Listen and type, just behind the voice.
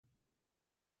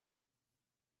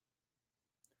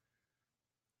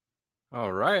All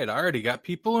right, I already got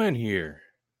people in here.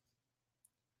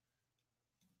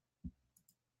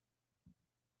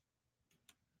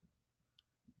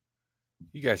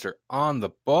 You guys are on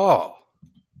the ball.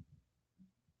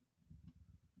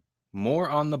 More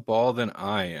on the ball than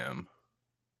I am.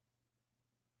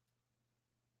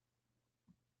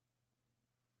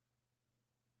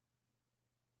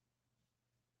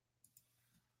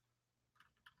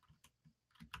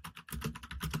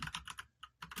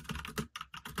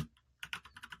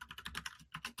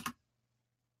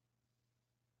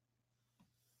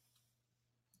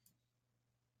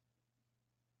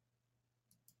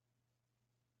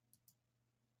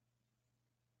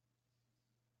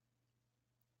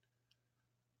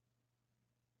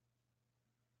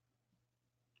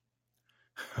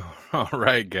 All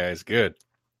right, guys, good.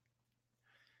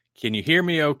 Can you hear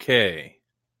me okay?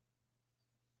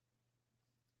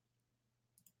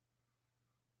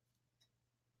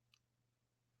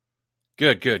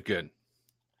 Good. In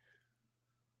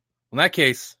that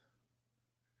case,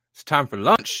 it's time for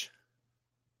lunch.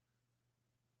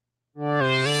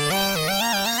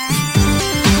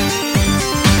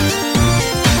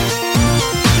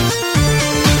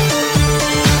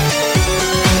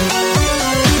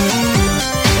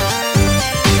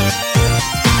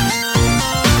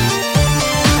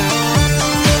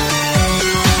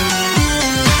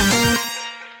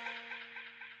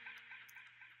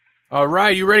 All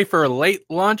right, you ready for a late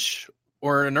lunch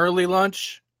or an early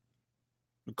lunch?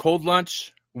 A cold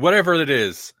lunch? Whatever it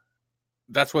is.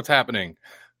 That's what's happening.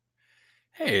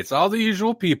 Hey, it's all the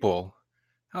usual people.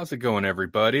 How's it going,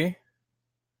 everybody?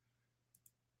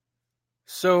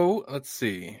 So, let's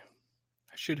see.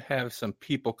 I should have some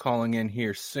people calling in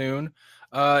here soon.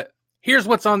 Here's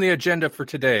what's on the agenda for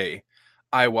today.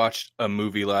 I watched a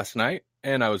movie last night,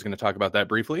 and I was going to talk about that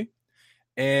briefly.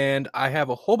 And I have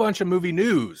a whole bunch of movie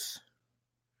news.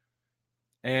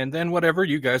 And then whatever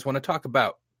you guys want to talk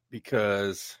about,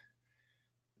 because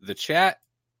the chat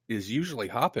is usually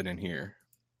hopping in here.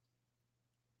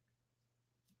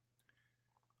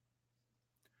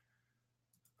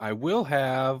 I'll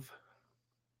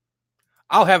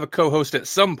have a co-host at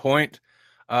some point,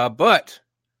 but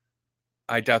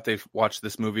I doubt they've watched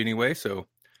this movie anyway. So,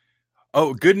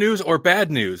 good news or bad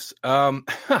news?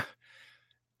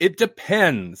 It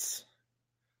depends.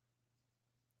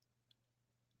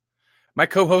 My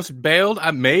co-host bailed.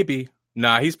 Maybe.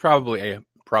 Nah, he's probably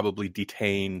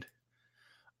detained.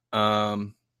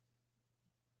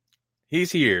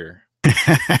 He's here.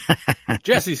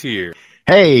 Jesse's here.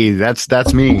 Hey,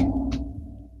 that's me.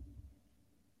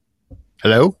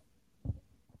 Hello?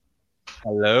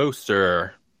 Hello,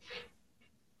 sir.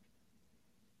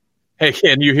 Hey,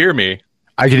 can you hear me?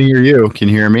 I can hear you. Can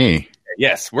you hear me?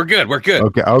 Yes, we're good.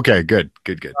 Okay, good.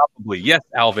 Probably. Yes,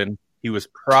 Alvin. He was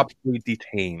probably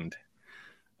detained.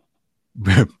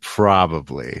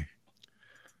 Probably.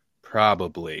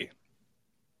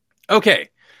 Okay.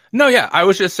 No, yeah, I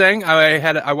was just saying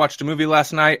I watched a movie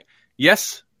last night.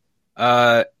 Yes.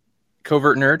 Covert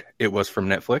Nerd. It was from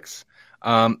Netflix.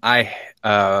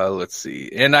 Let's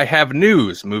see. And I have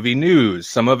movie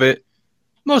news.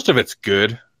 Most of it's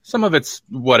good. Some of it's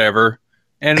whatever.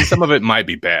 And some of it might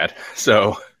be bad.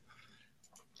 So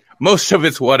most of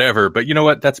it's whatever, but you know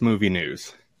what? That's movie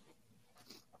news.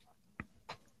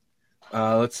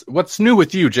 What's new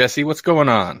with you, Jesse? What's going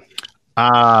on?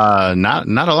 Not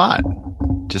a lot.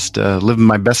 Just living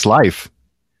my best life.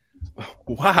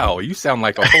 Wow, you sound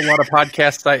like a whole lot of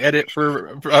podcasts I edit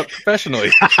for professionally.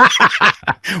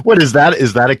 What is that?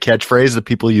 Is that a catchphrase that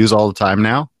people use all the time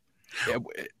now?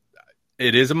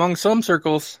 It is among some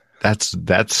circles.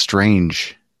 That's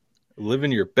strange.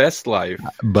 Living your best life.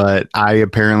 But I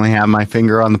apparently have my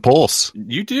finger on the pulse.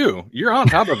 You do. You're on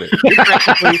top of it.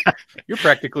 You're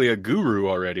practically a guru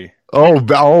already.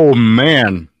 Oh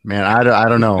man. I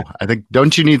don't know. I think,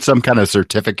 don't you need some kind of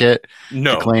certificate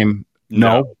to claim?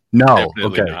 No.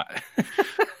 Okay. Not.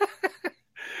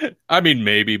 I mean,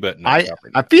 maybe, but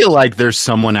I feel like there's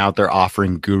someone out there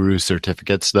offering guru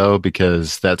certificates, though,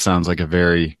 because that sounds like a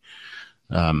very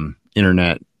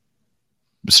internet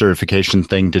certification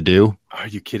thing to do. Are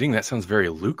you kidding? That sounds very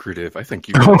lucrative. I think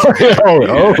you.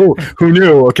 Who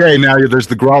knew? Okay, now there's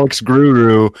the Grawlix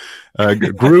Gruru.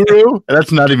 Guru?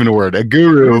 That's not even a word. A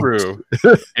guru.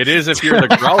 It is if you're the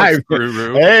Grawlix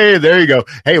Gruru. Hey, there you go.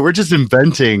 Hey, we're just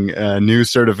inventing new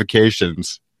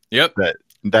certifications. Yep.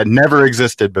 That never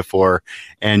existed before,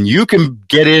 and you can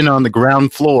get in on the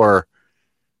ground floor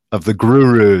of the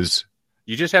Grurus.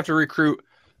 You just have to recruit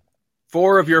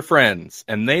 4 of your friends,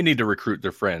 and they need to recruit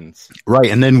their friends.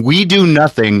 Right, and then we do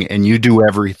nothing, and you do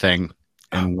everything.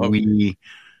 And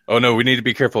Oh no, we need to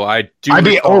be careful. I do.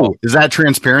 Is that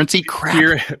transparency?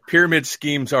 Crap. Pyramid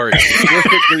schemes are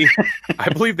explicitly, I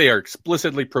believe they are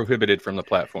explicitly prohibited from the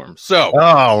platform. So,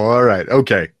 all right,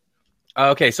 okay.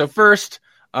 Okay, so first,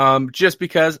 just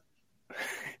because,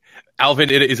 Alvin,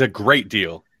 it is a great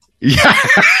deal. Yeah,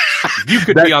 you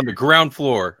could be on the ground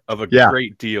floor of a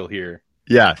great deal here.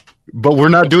 Yeah, but we're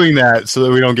not doing that so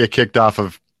that we don't get kicked off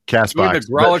of Castbox.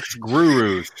 The Grawlix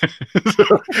Grurus.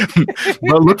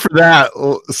 But look for that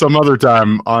some other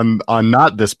time on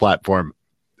not this platform.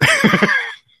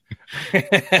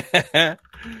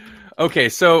 Okay,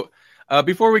 so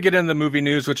before we get into the movie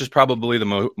news, which is probably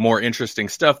the more interesting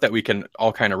stuff that we can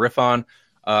all kind of riff on,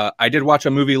 I did watch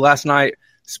a movie last night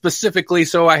specifically,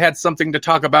 so I had something to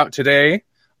talk about today.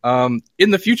 In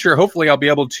the future, hopefully I'll be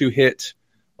able to hit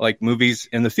like movies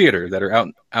in the theater that are out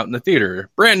in the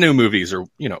theater, brand new movies or,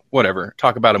 whatever,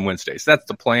 talk about them Wednesdays. That's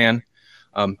the plan.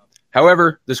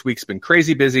 However, this week's been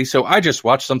crazy busy, so I just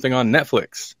watched something on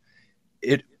Netflix.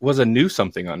 It was a new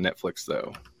something on Netflix,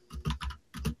 though.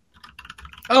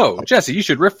 Oh, Jesse, you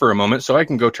should riff for a moment so I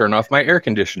can go turn off my air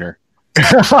conditioner.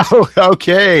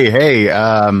 Okay. Hey,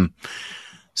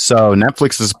 so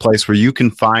Netflix is a place where you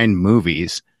can find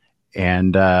movies,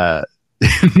 and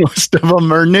most of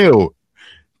them are new.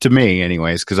 To me,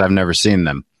 anyways, because I've never seen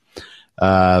them.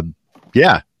 This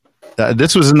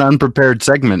was an unprepared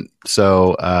segment,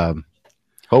 so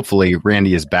hopefully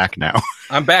Randy is back now.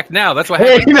 I'm back now. That's what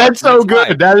happened. Hey, that's so good.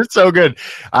 Live. That is so good.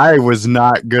 I was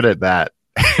not good at that.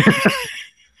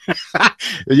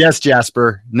 Yes,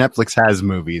 Jasper, Netflix has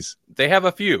movies. They have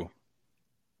a few.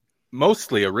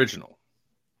 Mostly original.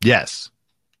 Yes.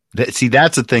 See,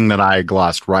 that's a thing that I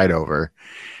glossed right over.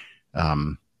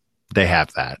 They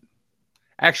have that.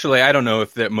 Actually, I don't know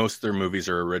if that most of their movies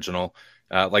are original.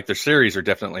 Like their series are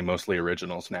definitely mostly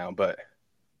originals now, but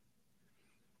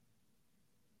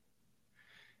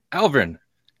Alvin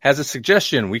has a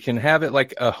suggestion. We can have it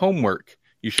like a homework.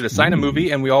 You should assign a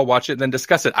movie and we all watch it and then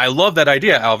discuss it. I love that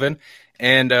idea, Alvin.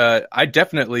 And I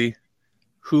definitely,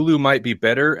 Hulu might be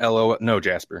better. LOL. No,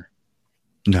 Jasper.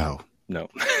 No.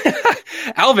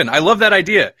 Alvin, I love that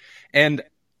idea. And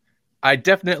I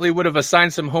definitely would have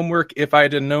assigned some homework if I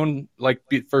had known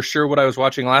for sure what I was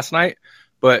watching last night.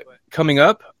 But coming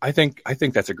up, I think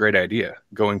that's a great idea.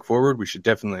 Going forward, we should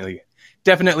definitely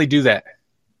do that.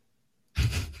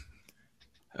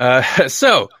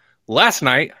 So last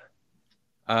night,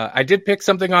 I did pick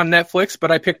something on Netflix,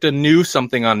 but I picked a new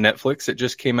something on Netflix. It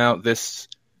just came out it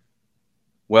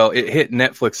hit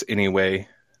Netflix anyway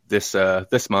this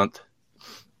month.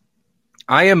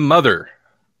 I Am Mother,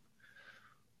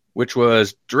 which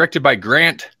was directed by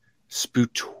Grant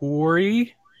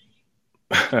Sputori,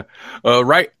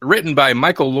 written by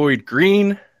Michael Lloyd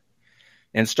Green,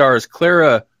 and stars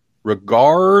Clara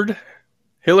Regard,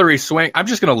 Hilary Swank. I'm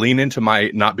just going to lean into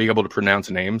my not being able to pronounce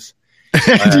names.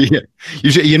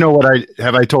 You know what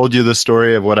I told you the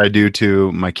story of what I do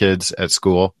to my kids at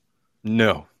school?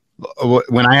 No.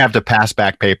 When I have to pass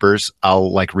back papers,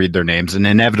 I'll read their names, and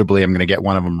inevitably I'm going to get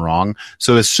one of them wrong.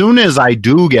 So as soon as I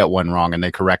do get one wrong and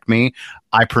they correct me,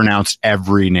 I pronounce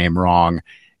every name wrong,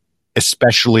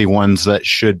 especially ones that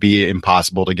should be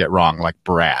impossible to get wrong, like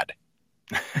Brad.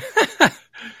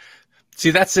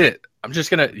 See, that's it. I'm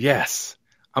going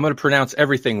to pronounce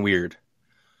everything weird.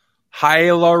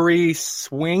 Hilary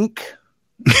Swink.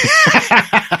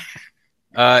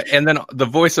 And then the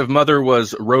voice of Mother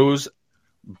was Roseburn.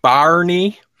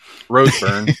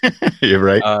 You're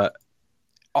right.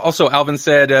 Also, Alvin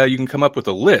said you can come up with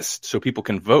a list so people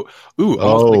can vote. Ooh,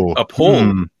 like a poll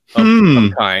of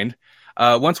some kind.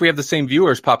 Once we have the same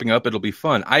viewers popping up, it'll be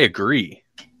fun. I agree.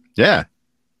 Yeah.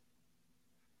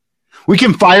 We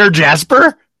can fire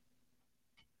Jasper?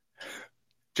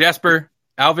 Jasper,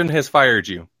 Alvin has fired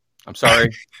you. I'm sorry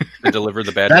to deliver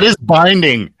the bad That is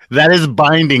binding.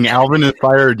 Alvin has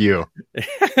fired you.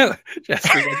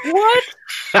 Jasper's like,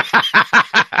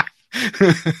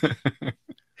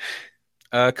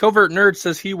 what? Covert Nerd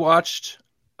says he watched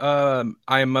I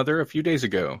Am Mother a few days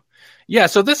ago. Yeah,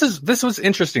 so this was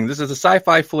interesting. This is a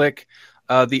sci-fi flick.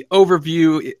 The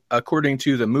overview, according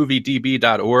to the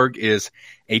moviedb.org, is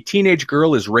a teenage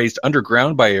girl is raised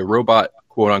underground by a robot,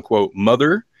 quote-unquote,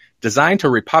 mother, designed to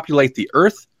repopulate the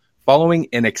Earth following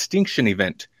an extinction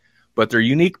event. But their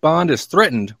unique bond is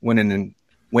threatened when an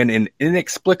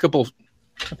inexplicable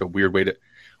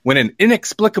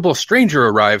stranger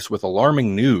arrives with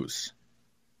alarming news.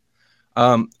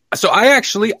 So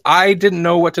I didn't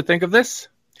know what to think of this.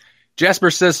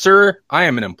 Jasper says, "Sir, I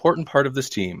am an important part of this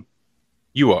team."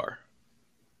 You are.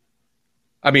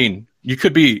 I mean, you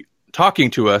could be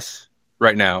talking to us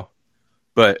right now,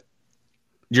 but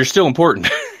you're still important.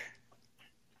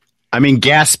 I mean,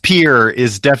 Gaspier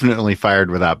is definitely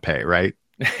fired without pay, right?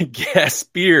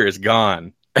 Gaspier is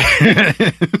gone.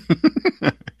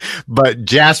 But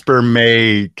Jasper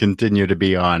may continue to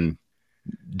be on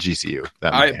GCU.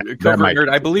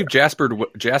 I believe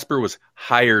Jasper was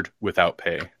hired without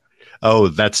pay. Oh,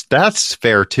 that's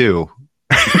fair too.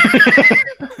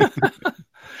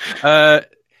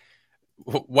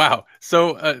 Wow.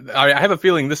 So I have a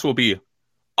feeling this will be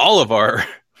all of our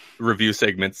review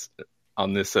segments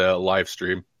on this live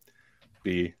stream.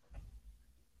 Be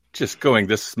just going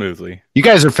this smoothly. You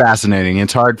guys are fascinating.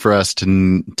 It's hard for us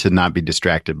to not be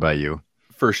distracted by you.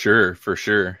 For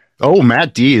sure. Oh,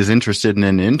 Matt D is interested in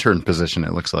an intern position,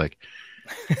 it looks like.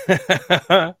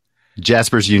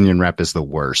 Jasper's union rep is the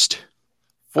worst.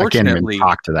 Fortunately, I can't even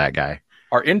talk to that guy.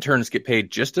 Our interns get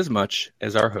paid just as much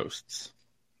as our hosts.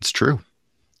 It's true.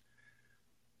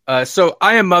 So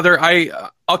I Am Mother.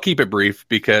 I'll keep it brief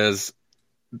because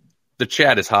the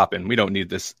chat is hopping. We don't need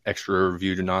this extra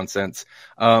review nonsense.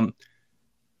 I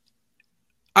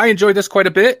enjoyed this quite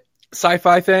a bit.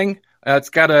 Sci-fi thing. It's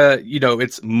got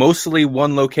it's mostly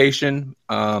one location.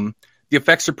 The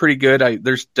effects are pretty good.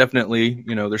 There's definitely,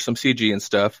 there's some CG and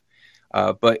stuff.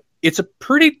 But it's a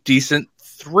pretty decent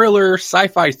thriller,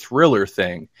 sci-fi thriller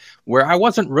thing where I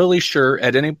wasn't really sure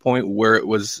at any point where it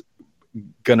was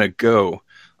gonna go.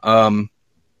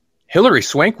 Hilary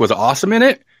Swank was awesome in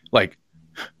it. Like,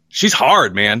 she's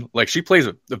hard, man. Like, she plays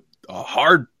a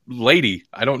hard lady.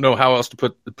 I don't know how else to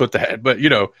put that, but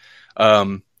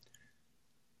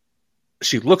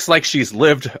she looks like she's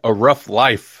lived a rough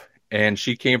life, and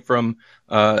she came from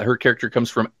her character comes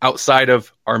from outside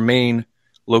of our main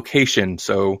location,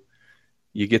 so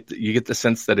you get the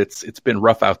sense that it's been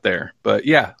rough out there. But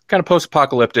yeah, kind of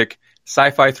post-apocalyptic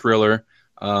sci-fi thriller.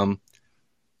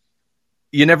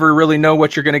 You never really know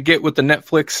what you're going to get with the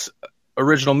Netflix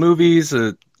original movies,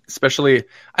 especially,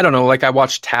 I don't know, like I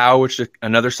watched Tau, which is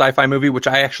another sci-fi movie, which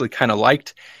I actually kind of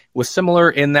liked. It was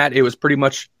similar in that it was pretty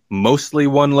much mostly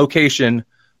one location.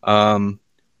 But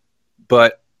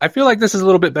I feel like this is a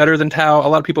little bit better than Tau. A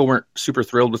lot of people weren't super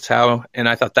thrilled with Tau, and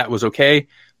I thought that was okay.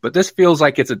 But this feels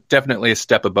like it's definitely a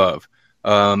step above.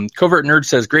 Covert Nerd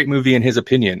says, great movie in his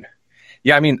opinion.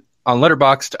 Yeah, I mean, on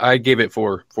Letterboxd, I gave it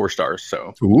 4 stars,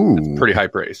 so it's pretty high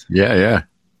praise. Yeah.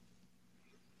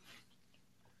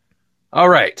 All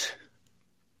right.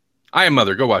 I Am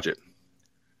Mother. Go watch it.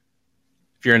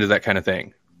 If you're into that kind of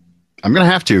thing. I'm going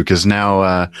to have to, because now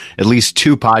at least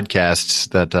 2 podcasts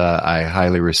that I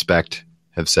highly respect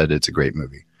have said it's a great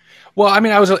movie. Well, I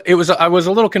mean, I was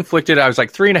a little conflicted. I was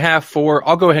like 3.5, 4.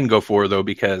 I'll go ahead and go 4 though,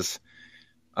 because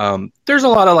there's a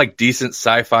lot of like decent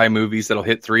sci-fi movies that'll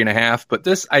hit 3.5, but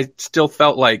this I still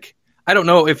felt like, I don't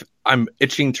know if I'm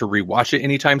itching to rewatch it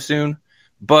anytime soon,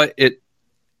 but it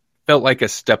felt like a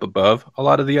step above a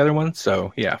lot of the other ones.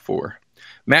 So yeah, 4.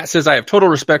 Matt says, I have total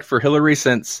respect for Hillary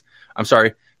since says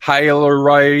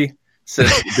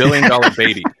 $1 billion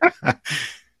baby.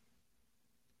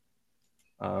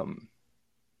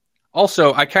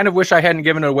 Also, I kind of wish I hadn't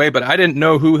given it away, but I didn't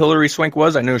know who Hilary Swank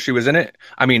was. I know she was in it.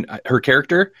 I mean, her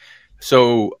character.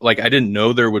 So, like, I didn't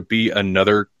know there would be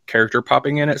another character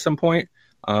popping in at some point.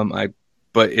 But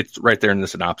it's right there in the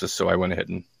synopsis, so I went ahead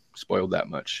and spoiled that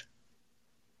much.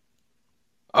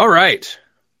 All right.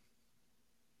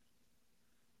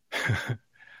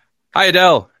 Hi,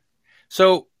 Adele.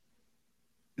 So,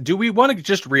 do we want to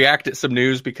just react at some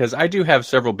news? Because I do have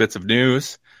several bits of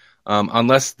news.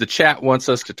 Unless the chat wants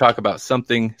us to talk about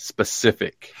something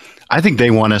specific. I think they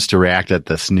want us to react at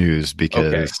this news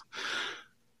because... Okay.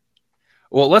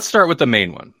 Well, let's start with the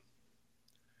main one.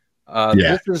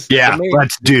 Let's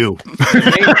do.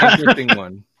 The main interesting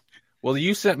one. Well,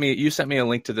 you sent me a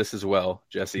link to this as well,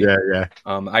 Jesse. Yeah.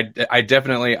 I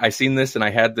definitely, I seen this and I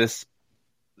had this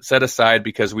set aside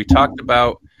because we talked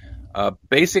about,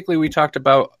 basically we talked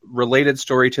about related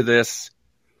story to this.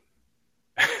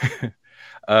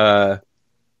 For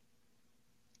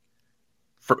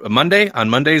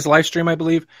Monday's live stream, I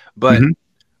believe. But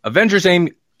Avengers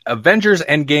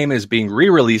Endgame is being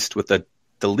re-released with a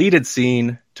deleted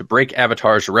scene to break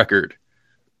Avatar's record.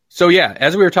 So yeah,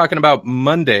 as we were talking about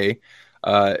Monday,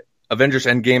 Avengers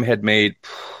Endgame had made,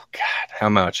 how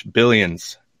much?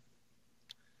 Billions.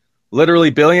 Literally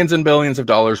billions and billions of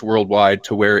dollars worldwide,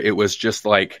 to where it was just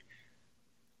like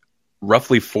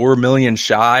roughly 4 million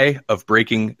shy of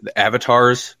breaking the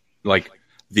Avatar's, like,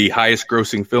 the highest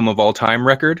grossing film of all time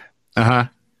record. And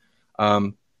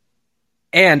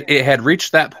it had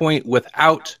reached that point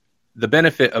without the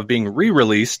benefit of being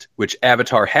re-released, which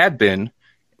Avatar had been,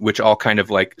 which all kind of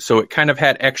like, so it kind of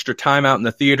had extra time out in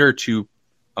the theater to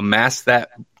amass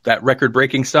that record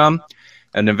breaking sum.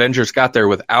 And Avengers got there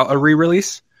without a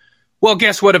re-release. Well,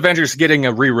 guess what? Avengers is getting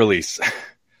a re-release.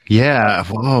 Yeah.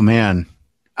 Oh man,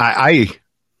 I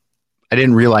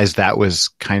didn't realize that was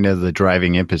kind of the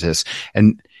driving impetus.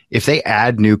 And if they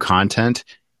add new content,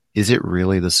 is it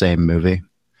really the same movie?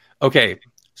 Okay,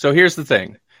 so here's the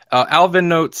thing. Alvin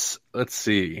notes, let's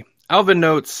see. Alvin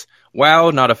notes, wow,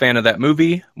 not a fan of that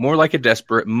movie. More like a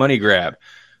desperate money grab.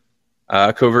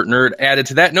 Covert Nerd added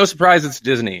to that. No surprise, it's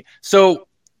Disney. So,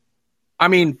 I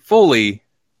mean, fully,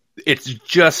 it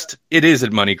is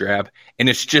a money grab, and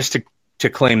it's just to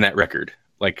claim that record.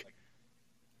 Like,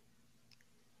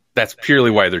 that's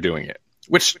purely why they're doing it.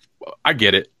 Which, I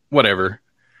get it. Whatever.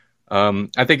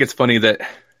 I think it's funny that,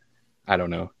 I don't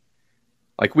know.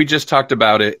 Like, we just talked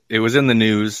about it. It was in the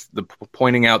news,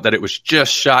 pointing out that it was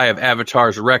just shy of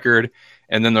Avatar's record.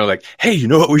 And then they're like, hey, you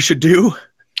know what we should do?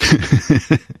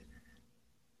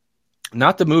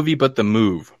 Not the movie, but the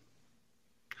move.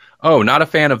 Oh, not a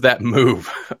fan of that move.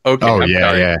 Okay. Oh,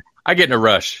 yeah. I get in a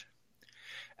rush.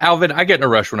 Alvin, I get in a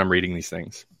rush when I'm reading these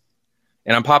things.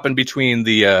 And I'm hopping between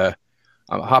the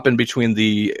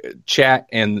chat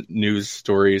and news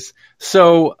stories.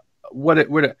 So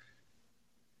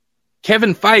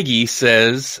Kevin Feige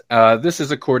says, this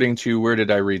is according to, where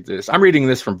did I read this? I'm reading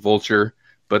this from Vulture,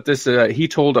 but he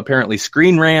told apparently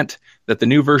Screen Rant that the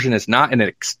new version is not an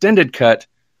extended cut,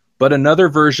 but another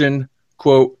version,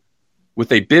 quote,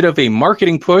 with a bit of a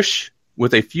marketing push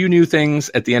with a few new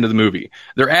things at the end of the movie.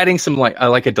 They're adding some like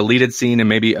a deleted scene and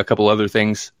maybe a couple other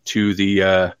things to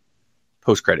the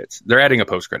post-credits. They're adding a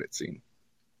post-credit scene.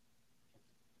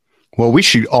 Well, we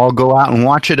should all go out and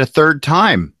watch it a third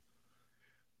time.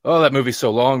 Oh, that movie's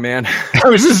so long, man. I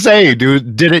was just saying,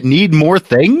 dude, did it need more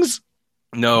things?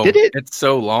 No, did it? It's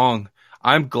so long.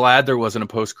 I'm glad there wasn't a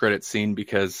post-credit scene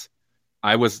because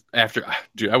I was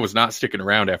not sticking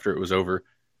around after it was over.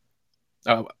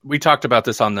 We talked about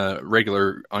this on the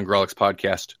regular on Grawlix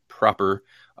podcast proper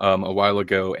a while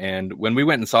ago, and when we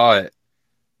went and saw it,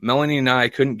 Melanie and I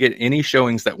couldn't get any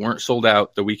showings that weren't sold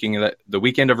out the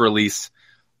weekend of release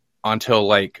until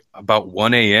like about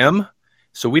 1 a.m.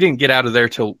 So we didn't get out of there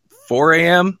till 4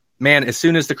 a.m. Man, as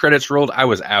soon as the credits rolled, I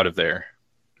was out of there.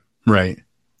 Right.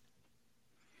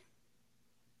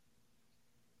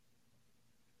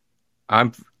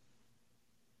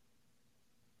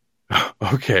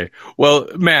 Okay. Well,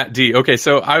 Matt D. Okay,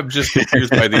 so I'm just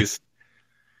confused by these.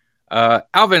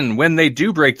 Alvin, when they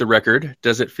do break the record,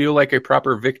 does it feel like a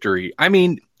proper victory? I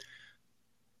mean,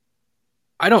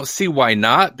 I don't see why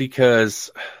not,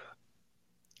 because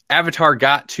Avatar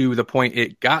got to the point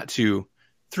it got to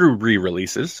through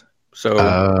re-releases. So,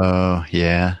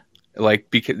 yeah. Like,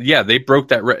 because, yeah, they broke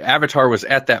that. Avatar was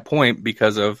at that point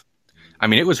because of, I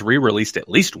mean, it was re-released at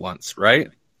least once, right?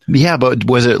 Yeah, but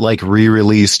was it like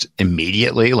re-released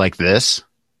immediately like this?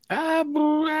 I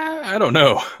don't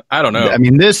know. I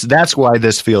mean, that's why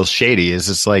this feels shady, is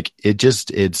it's like,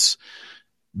 it's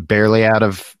barely out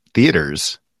of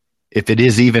theaters. If it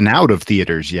is even out of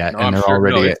theaters yet. No, and they're sure,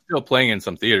 already it's still playing in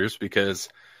some theaters, because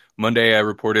Monday I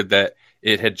reported that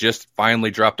it had just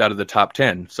finally dropped out of the top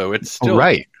 10. So it's still,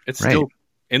 still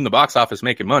in the box office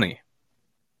making money.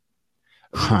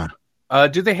 Huh.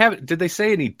 Did they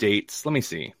say any dates? Let me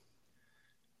see.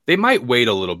 They might wait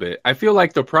a little bit. I feel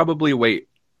like they'll probably wait.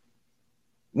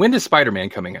 When is Spider-Man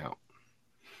coming out?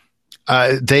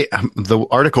 The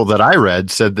article that I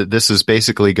read said that this is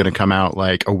basically going to come out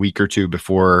like a week or two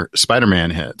before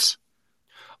Spider-Man hits.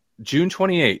 June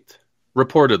 28th,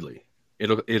 reportedly.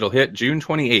 It'll hit June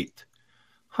 28th.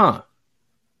 Huh.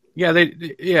 Yeah,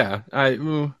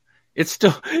 it's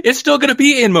still going to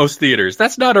be in most theaters.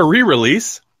 That's not a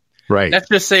re-release. Right. That's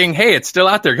just saying, hey, it's still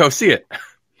out there. Go see it.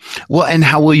 Well, and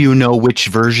how will you know which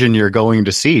version you're going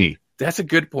to see? That's a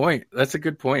good point.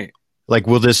 Like,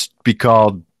 will this be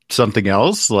called something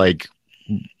else, like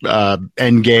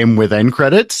Endgame with end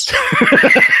credits?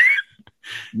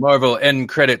 Marvel end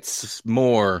credits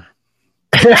more.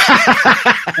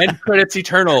 End credits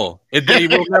eternal. They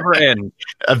will never end.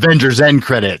 Avengers end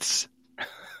credits.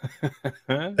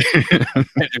 End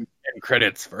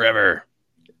credits forever.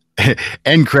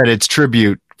 End credits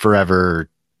tribute forever.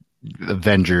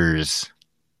 Avengers.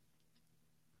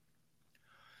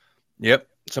 Yep.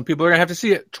 Some people are going to have to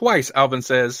see it twice, Alvin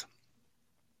says.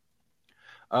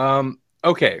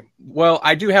 Okay. Well,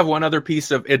 I do have one other piece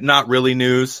of it, not really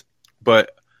news,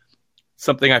 but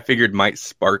something I figured might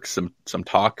spark some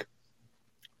talk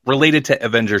related to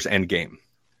Avengers Endgame.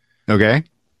 Okay.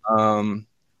 I'm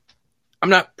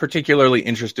not particularly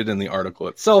interested in the article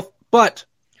itself, but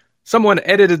someone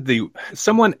edited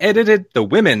the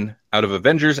women out of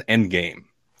Avengers Endgame.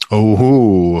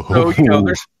 Oh. So,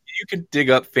 you can dig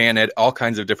up all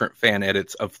kinds of different fan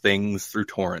edits of things through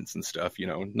torrents and stuff. You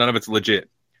know, none of it's legit,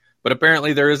 but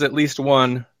apparently there is at least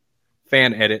one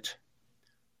fan edit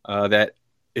that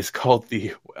is called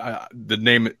the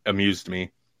name amused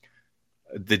me,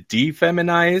 the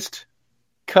defeminized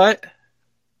cut,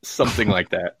 something like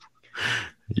that.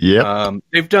 Yep.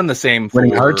 They've done the same for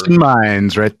Winning hearts and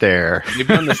minds right there. They've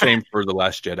done the same for The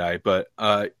Last Jedi, but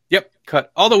yep,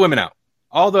 cut all the women out.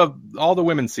 All the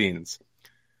women scenes.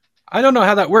 I don't know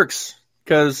how that works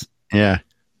because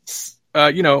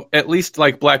you know, at least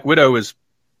like Black Widow is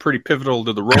pretty pivotal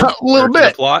to the role. A little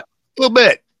bit. The plot. A little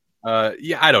bit.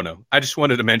 Yeah, I don't know. I just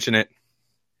wanted to mention it.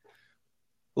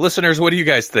 Listeners, what do you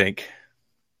guys think?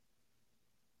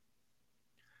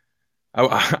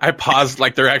 I paused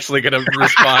like they're actually going to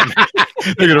respond.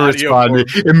 They're going to respond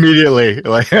immediately.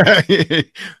 Like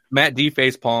Matt D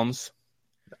face palms.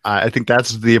 I think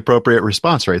that's the appropriate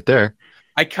response right there.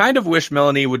 I kind of wish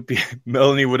Melanie would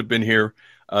have been here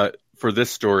for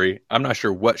this story. I'm not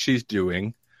sure what she's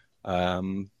doing.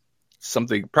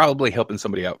 Something probably helping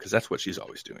somebody out because that's what she's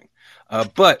always doing.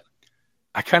 But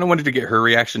I kind of wanted to get her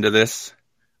reaction to this.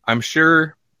 I'm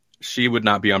sure she would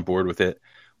not be on board with it.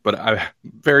 But I'm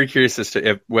very curious as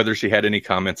to whether she had any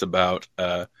comments about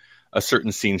a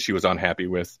certain scene she was unhappy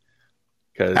with.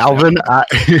 Alvin,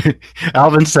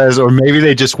 Alvin says, or maybe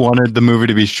they just wanted the movie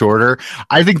to be shorter.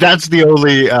 I think that's the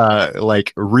only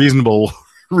like reasonable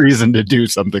reason to do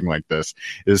something like this.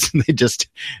 Is they just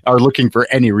are looking for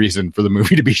any reason for the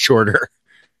movie to be shorter.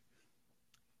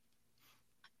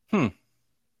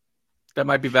 That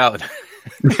might be valid.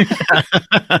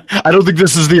 I don't think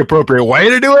this is the appropriate way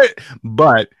to do it,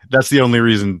 but that's the only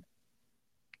reason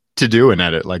to do an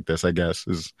edit like this, I guess,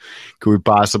 is could we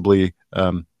possibly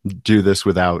do this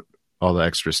without all the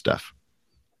extra stuff?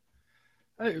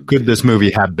 Could this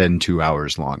movie have been 2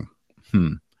 hours long?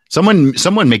 Someone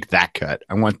make that cut.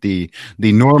 I want the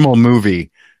normal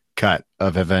movie cut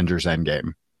of Avengers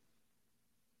Endgame.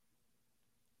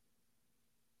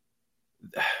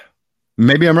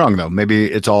 Maybe I'm wrong though. Maybe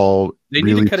it's all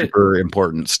really super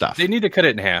important stuff. They need to cut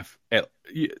it in half.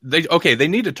 They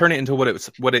need to turn it into what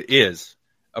it is.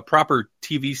 A proper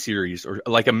TV series or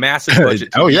like a massive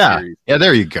budget TV series. Yeah,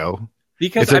 there you go.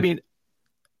 Because sorry,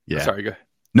 go ahead.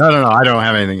 No, I don't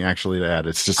have anything actually to add.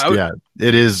 It's just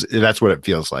it is. That's what it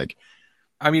feels like.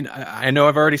 I mean, I know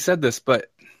I've already said this, but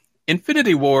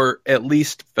Infinity War at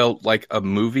least felt like a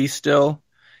movie still.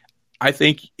 I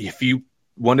think if you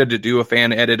wanted to do a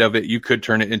fan edit of it, you could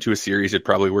turn it into a series. It'd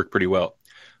probably work pretty well.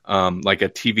 Like a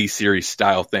TV series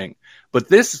style thing. But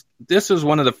this was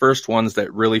one of the first ones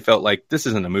that really felt like this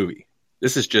isn't a movie.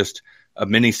 This is just a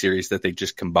mini series that they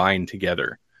just combined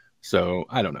together. So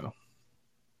I don't know.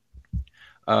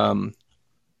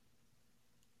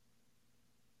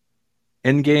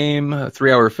 Endgame, a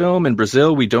 3-hour film in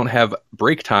Brazil. We don't have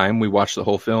break time. We watched the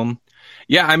whole film.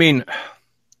 Yeah, I mean,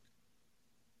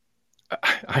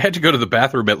 I had to go to the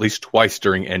bathroom at least twice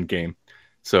during Endgame.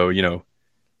 So, you know,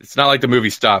 it's not like the movie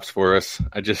stops for us.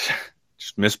 I just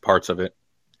missed parts of it.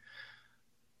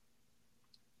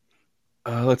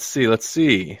 Let's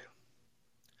see.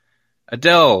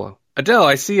 Adele,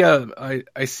 I see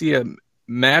a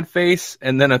mad face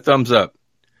and then a thumbs up.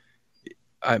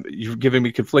 You're giving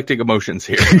me conflicting emotions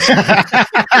here.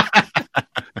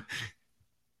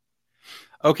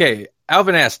 Okay,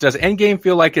 Alvin asks, does Endgame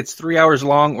feel like it's 3 hours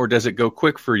long or does it go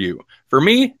quick for you? For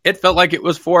me, it felt like it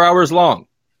was 4 hours long.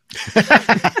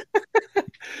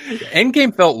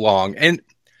 Endgame felt long, and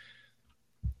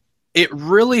it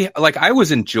really, like, I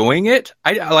was enjoying it.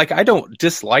 I don't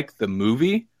dislike the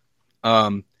movie,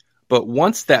 but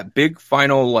once that big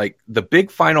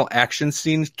final action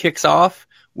scene kicks off,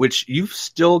 which you've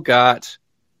still got.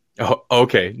 Oh,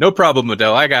 okay, no problem,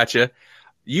 Adele. I got you.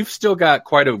 You've still got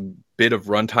quite a bit of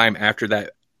runtime after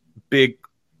that big,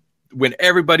 when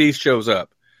everybody shows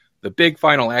up, the big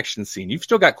final action scene. You've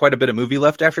still got quite a bit of movie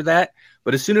left after that.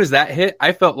 But as soon as that hit,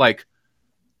 I felt like,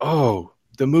 oh,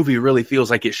 the movie really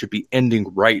feels like it should be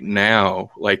ending right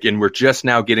now. Like, and we're just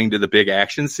now getting to the big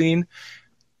action scene.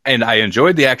 And I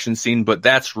enjoyed the action scene, but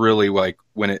that's really like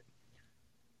when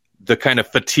the kind of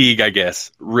fatigue, I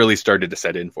guess, really started to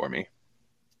set in for me.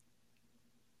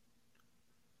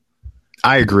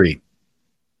 I agree.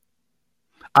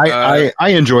 I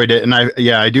enjoyed it, and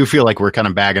I do feel like we're kind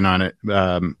of bagging on it,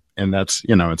 and that's,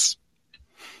 you know, it's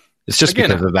just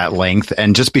because of that length,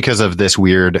 and just because of this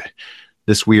weird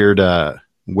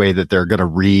way that they're going to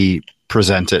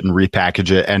re-present it and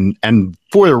repackage it, and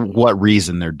for what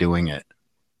reason they're doing it,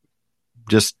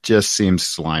 just seems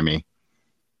slimy.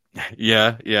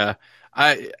 Yeah.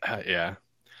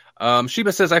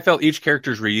 Sheba says, I felt each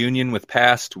character's reunion with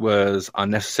past was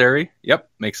unnecessary. Yep,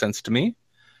 makes sense to me.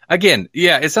 Again,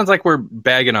 yeah, it sounds like we're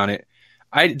bagging on it.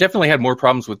 I definitely had more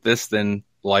problems with this than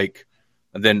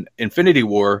Infinity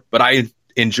War, but I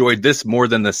enjoyed this more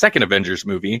than the second Avengers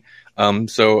movie.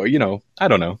 So, I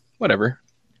don't know. Whatever.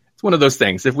 It's one of those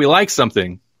things. If we like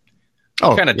something,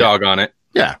 kind of dog on it.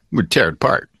 Yeah, we'd tear it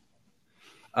apart.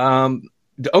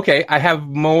 Okay, I have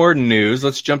more news.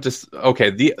 Let's jump to... Okay,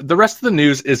 the rest of the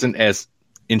news isn't as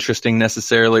interesting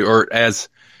necessarily, or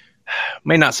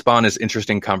may not spawn as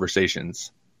interesting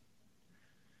conversations.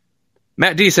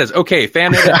 Matt D says, okay,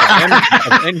 fan edit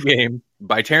of Endgame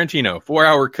by Tarantino.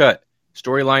 4-hour cut.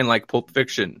 Storyline like Pulp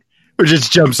Fiction. Or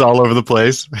just jumps all over the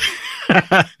place.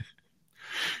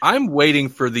 I'm waiting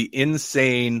for the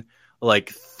insane,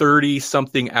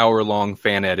 30-something hour-long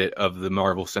fan edit of the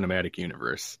Marvel Cinematic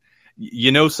Universe.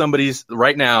 Somebody's...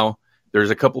 Right now, there's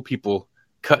a couple people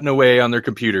cutting away on their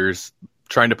computers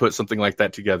trying to put something like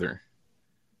that together.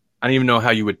 I don't even know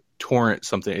how you would torrent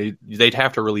something. They'd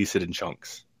have to release it in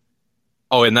chunks.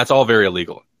 Oh, and that's all very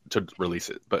illegal to release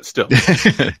it, but still.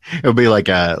 It'll be like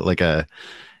a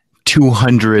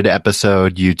 200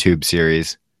 episode YouTube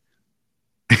series.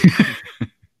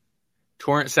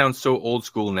 Torrent sounds so old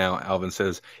school now, Alvin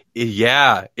says.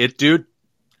 Yeah, dude.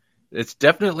 It's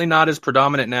definitely not as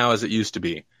predominant now as it used to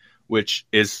be, which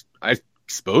is, I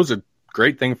suppose, a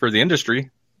great thing for the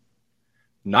industry.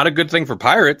 Not a good thing for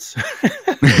pirates.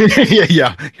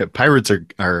 yeah. Pirates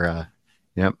are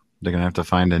yep. They're gonna have to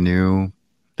find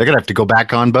they're gonna have to go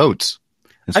back on boats.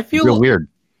 I feel real weird.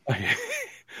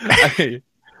 It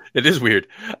is weird.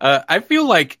 I feel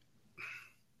like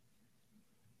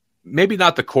maybe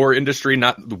not the core industry,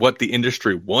 not what the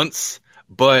industry wants,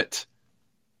 but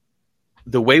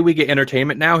the way we get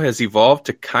entertainment now has evolved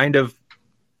to kind of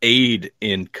aid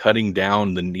in cutting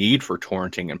down the need for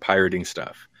torrenting and pirating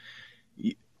stuff.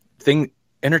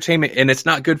 Entertainment, and it's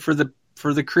not good for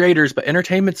the creators, but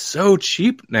entertainment's so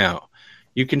cheap now.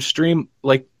 You can stream,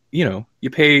 you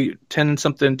pay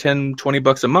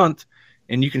 $20 a month,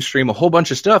 and you can stream a whole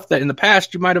bunch of stuff that in the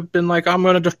past you might have been like, I'm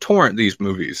going to torrent these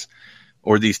movies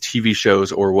or these TV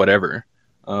shows or whatever.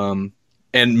 And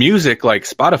music, like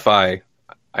Spotify,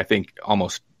 I think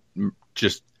almost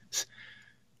just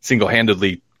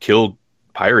single-handedly killed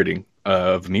pirating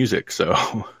of music.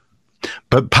 So,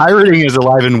 but pirating is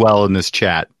alive and well in this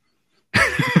chat.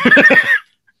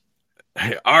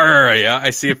 R, yeah,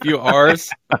 I see a few R's.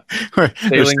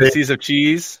 Sailing the seas of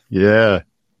cheese. Yeah.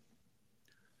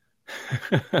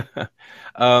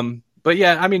 But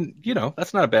yeah, I mean,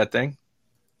 that's not a bad thing.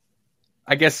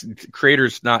 I guess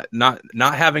creators not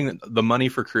having the money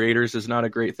for creators is not a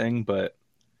great thing, but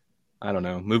I don't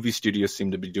know. Movie studios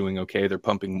seem to be doing okay. They're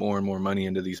pumping more and more money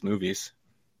into these movies.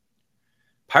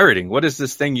 Pirating, what is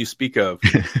this thing you speak of?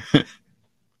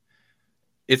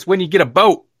 It's when you get a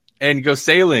boat and you go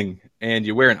sailing and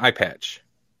you wear an eye patch.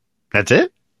 That's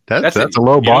it? That's a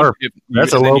low bar.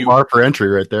 That's a low bar for entry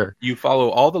right there. You follow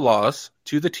all the laws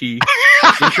to the T,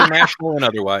 international and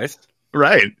otherwise.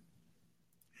 Right.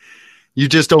 You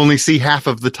just only see half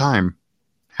of the time,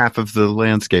 half of the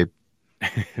landscape.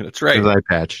 That's right. With eye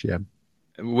patch, yeah.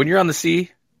 When you're on the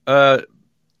sea,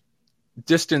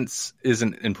 distance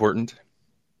isn't important.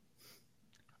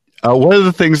 One of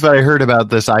the things that I heard about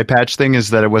this eye patch thing is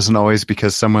that it wasn't always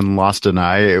because someone lost an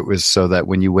eye. It was so that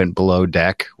when you went below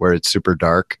deck, where it's super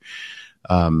dark,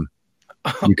 you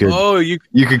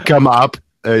could come up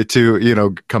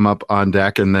come up on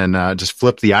deck and then just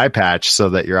flip the eye patch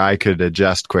so that your eye could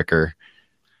adjust quicker.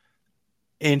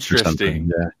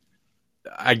 Interesting. Yeah.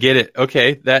 I get it.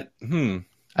 Okay,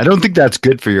 I don't think that's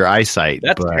good for your eyesight.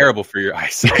 That's terrible for your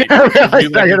eyesight. I don't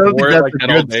think that's a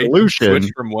good solution.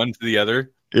 Switch from one to the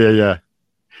other. Yeah.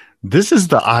 This is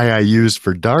the eye I use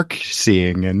for dark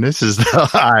seeing, and this is the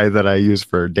eye that I use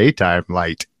for daytime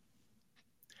light.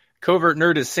 Covert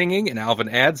Nerd is singing, and Alvin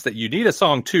adds that you need a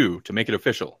song too to make it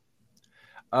official.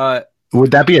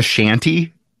 Would that be a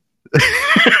shanty?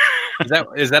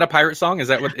 Is that a pirate song? Is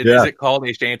that what is it called,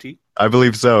 a shanty? I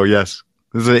believe so. Yes.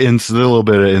 There's a little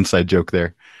bit of inside joke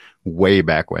there, way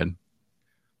back when.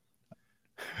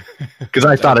 Because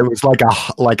I thought it was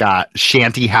like a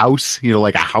shanty house,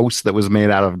 like a house that was made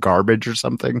out of garbage or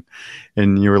something.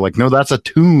 And you were like, no, that's a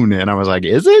tune. And I was like,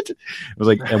 is it? I was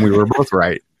like, and we were both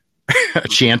right. A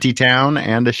shanty town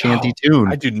and a shanty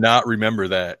tune. I do not remember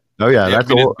that. Oh yeah,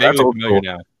 that's old cool.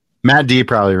 Now. Matt D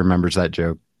probably remembers that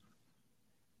joke.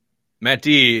 Matt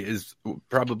D is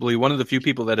probably one of the few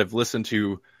people that have listened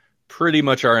to pretty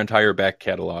much our entire back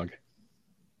catalog.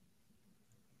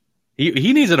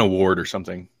 He needs an award or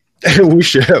something. We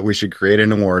should create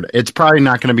an award. It's probably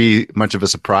not going to be much of a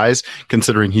surprise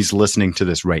considering he's listening to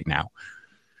this right now.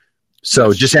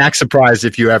 So just act surprised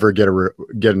if you ever get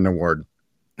an award.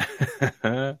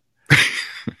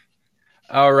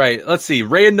 All right, let's see.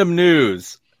 Random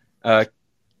news. I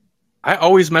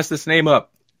always mess this name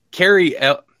up. Carrie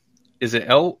is it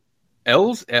Ellis?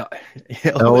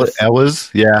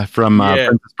 Ellis, yeah, from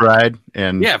Princess Bride,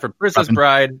 and from Princess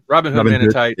Bride, Robin Hood Man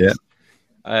in Tights.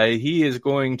 Yeah. He is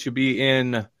going to be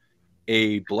in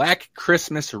a Black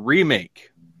Christmas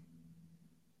remake,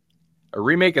 a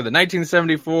remake of the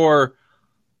 1974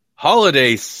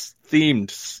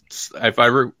 holiday-themed, if I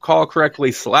recall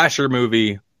correctly, slasher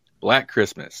movie Black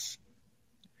Christmas.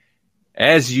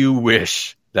 As you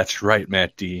wish. That's right,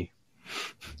 Matt D.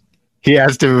 He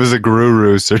asked if it was a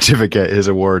Guru certificate, his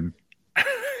award.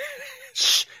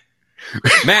 Shh.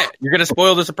 Matt, you're going to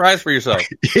spoil the surprise for yourself.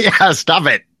 Yeah, stop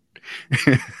it.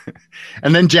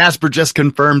 And then Jasper just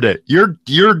confirmed it.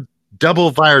 You're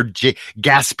double fired,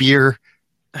 Gaspier.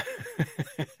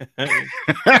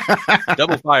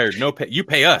 Double fired. No pay. You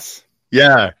pay us.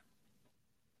 Yeah.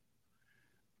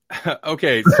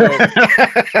 Okay, so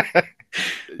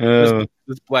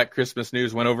this Black Christmas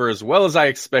news went over as well as I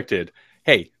expected.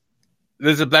 Hey,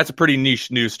 that's a pretty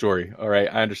niche news story. All right,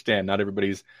 I understand. Not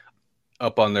everybody's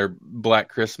up on their Black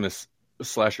Christmas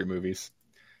slasher movies.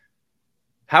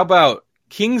 How about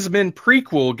Kingsman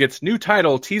prequel gets new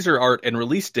title, teaser art, and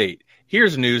release date?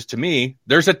 Here's news to me.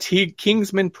 There's a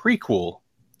Kingsman prequel.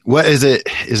 What is it?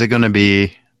 Is it going to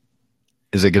be?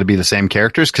 Is it going to be the same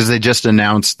characters? Because they just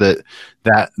announced that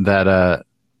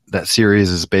series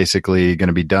is basically going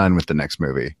to be done with the next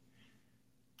movie.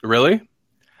 Really?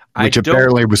 Which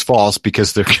apparently was false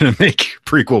because they're going to make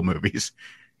prequel movies.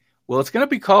 Well, it's going to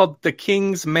be called The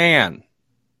King's Man,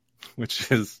 which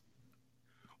is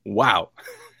wow.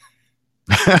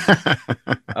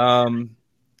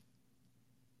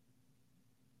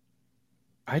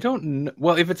 I don't know.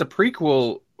 Well, if it's a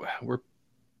prequel,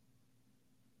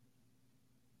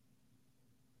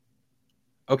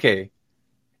 okay.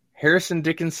 Harrison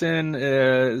Dickinson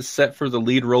is set for the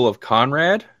lead role of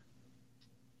Conrad.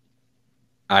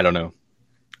 I don't know.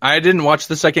 I didn't watch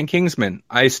the second Kingsman.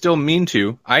 I still mean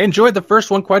to. I enjoyed the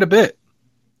first one quite a bit.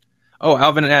 Oh,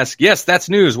 Alvin asks, yes, that's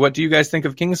news. What do you guys think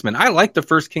of Kingsman? I like the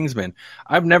first Kingsman.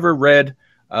 I've never read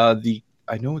I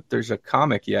know there's a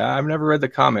comic. Yeah, I've never read the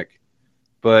comic.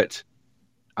 But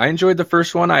I enjoyed the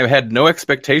first one. I had no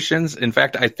expectations. In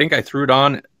fact, I think I threw it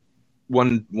on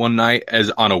one night as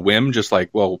on a whim, just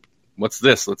like, well, what's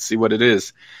this? Let's see what it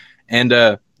is.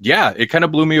 And yeah, it kind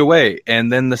of blew me away.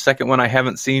 And then the second one I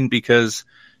haven't seen because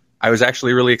I was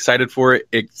actually really excited for it.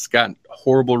 It's got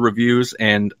horrible reviews,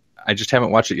 and I just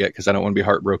haven't watched it yet because I don't want to be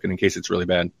heartbroken in case it's really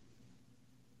bad.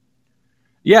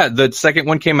 Yeah, the second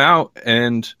one came out,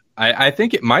 and I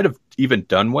think it might have even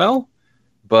done well,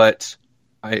 but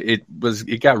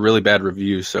it got really bad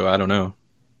reviews, so I don't know.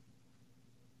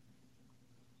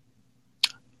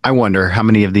 I wonder how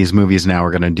many of these movies now are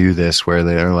going to do this where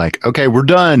they're like, okay, we're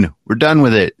done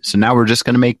with it. So now we're just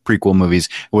going to make prequel movies.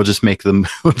 We'll just make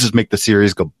the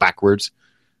series go backwards.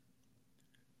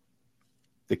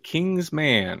 The King's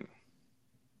Man.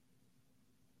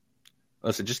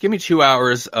 Listen, just give me 2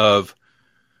 hours of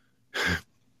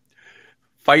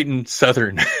fighting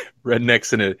Southern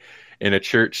rednecks in a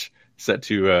church set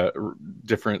to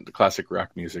different classic rock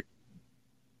music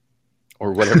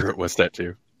or whatever it was set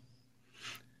to.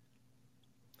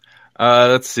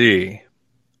 Let's see.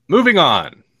 Moving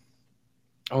on.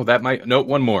 Oh,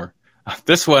 one more.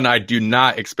 This one I do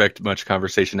not expect much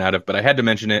conversation out of, but I had to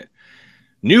mention it.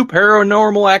 New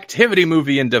Paranormal Activity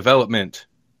movie in development.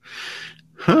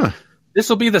 Huh. This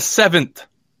will be the 7th.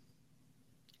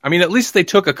 I mean, at least they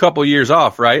took a couple years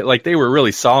off, right? Like they were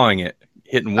really sawing it,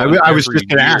 hitting one. I was just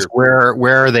going to ask, where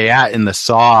are they at in the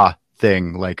Saw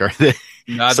thing? Like, are they?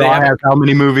 Saw has how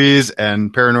many movies,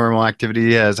 and Paranormal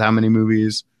Activity has how many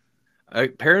movies?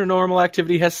 Paranormal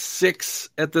Activity has 6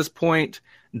 at this point.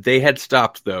 They had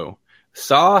stopped though.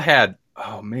 Saw had,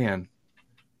 oh man.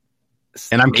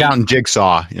 And I'm counting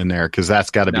Jigsaw in there because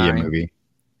that's got to be a movie.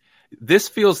 This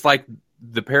feels like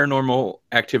the Paranormal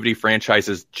Activity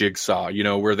franchise's Jigsaw,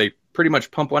 where they pretty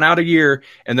much pump one out a year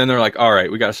and then they're like, all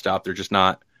right, we got to stop.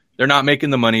 They're not making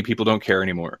the money. People don't care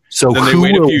anymore. So then they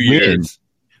wait a few years.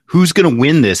 Who's going to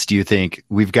win this, do you think?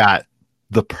 We've got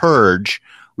The Purge,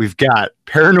 we've got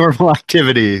Paranormal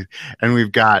Activity, and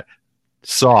we've got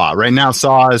Saw. Right now,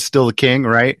 Saw is still the king,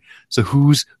 right? So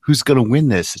who's going to win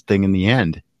this thing in the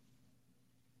end?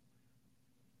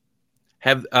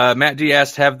 Have Matt D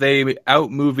asked, have they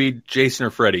out-movied Jason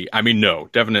or Freddy? I mean, no,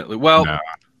 definitely. Well, no.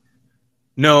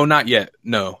 No, not yet.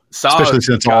 No. Saw Especially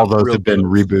since all got those real have been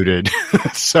close. rebooted.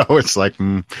 So it's like,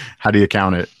 how do you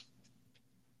count it?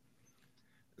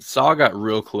 Saw got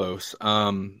real close.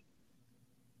 But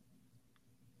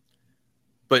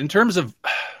in terms of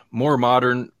more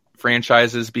modern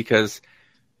franchises, because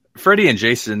Freddy and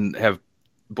Jason have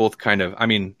both kind of, I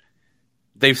mean,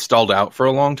 they've stalled out for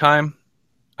a long time.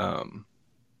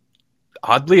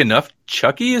 Oddly enough,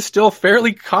 Chucky is still a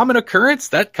fairly common occurrence.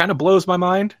 That kind of blows my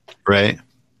mind. Right.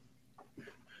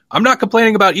 I'm not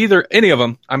complaining about any of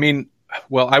them. I mean,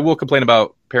 well, I will complain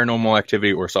about Paranormal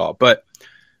Activity or Saw, but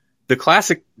the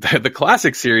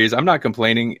classic series, I'm not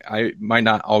complaining. I might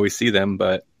not always see them,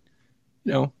 but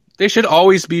they should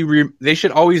always be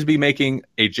making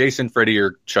a Jason, Freddy,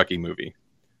 or Chucky movie,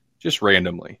 just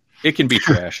randomly. It can be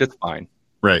trash. It's fine.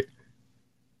 Right.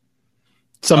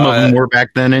 Some of them were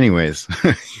back then, anyways.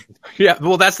 Yeah,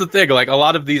 well, that's the thing. Like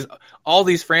all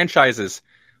these franchises,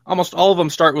 almost all of them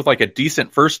start with like a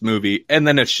decent first movie, and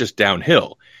then it's just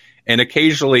downhill. And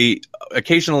occasionally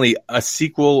a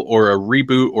sequel or a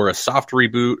reboot or a soft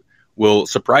reboot will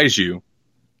surprise you.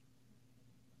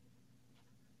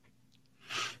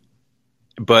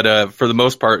 But for the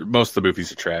most part, most of the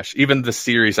movies are trash. Even the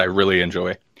series I really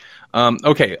enjoy.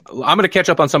 Okay, I'm going to catch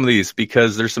up on some of these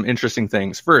because there's some interesting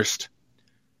things. First,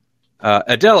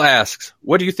 Adele asks,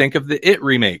 what do you think of the It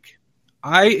remake?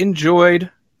 I enjoyed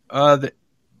the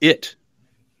It.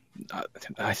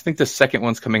 I think the second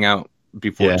one's coming out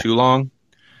before too long.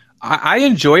 I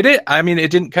enjoyed it. I mean,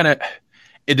 it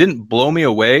didn't blow me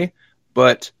away,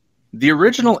 but the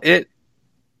original It,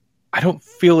 I don't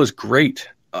feel as great.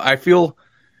 I feel,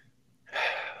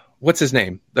 what's his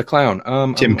name? The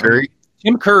clown. Tim Curry.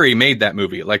 Tim Curry made that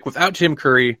movie. Like without Tim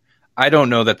Curry, I don't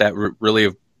know that really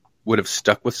would have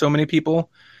stuck with so many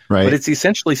people. Right. But it's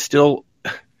essentially still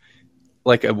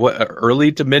like a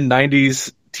early to mid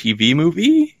 90s TV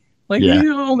movie. Like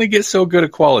you only get so good a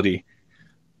quality.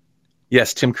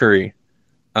 Yes, Tim Curry.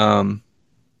 But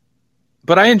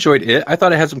I enjoyed it. I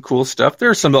thought it had some cool stuff.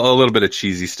 There's a little bit of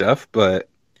cheesy stuff, but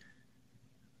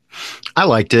I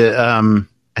liked it.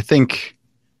 I think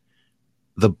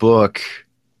the book,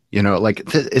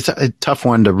 it's a tough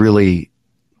one to really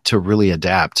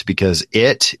adapt because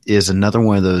it is another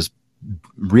one of those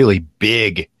really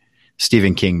big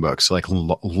Stephen King books, like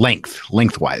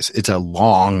lengthwise. It's a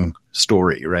long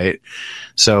story, right?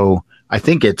 So I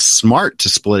think it's smart to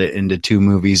split it into two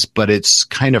movies, but it's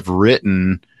kind of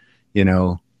written,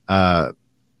 I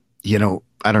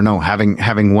don't know,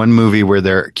 having one movie where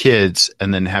they're kids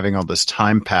and then having all this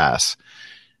time pass,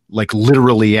 like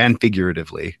literally and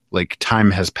figuratively, like time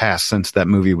has passed since that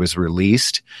movie was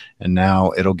released, and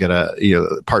now it'll get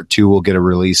part 2 will get a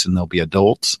release and they'll be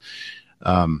adults.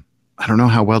 I don't know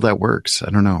how well that works. I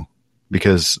don't know,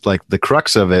 because like the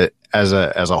crux of it as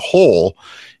a whole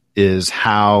is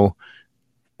how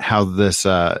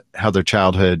their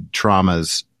childhood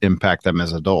traumas impact them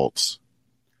as adults.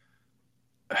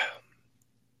 So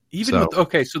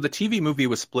the TV movie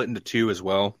was split into two as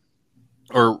well,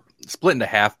 or split into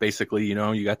half, basically.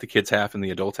 You got the kids half and the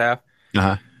adults half.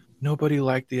 Uh-huh. Nobody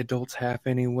liked the adults half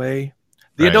anyway.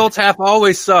 The adults half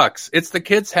always sucks. It's the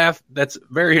kids half that's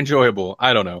very enjoyable.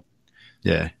 I don't know.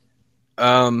 Yeah.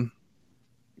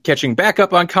 Catching back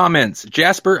up on comments,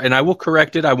 Jasper, and I will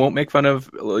correct it. I won't make fun of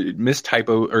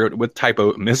mistypo or with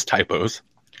mistypos.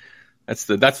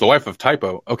 That's the wife of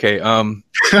typo. Okay.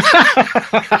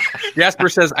 Jasper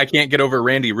says, I can't get over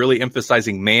Randy really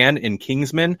emphasizing man in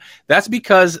Kingsman. That's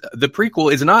because the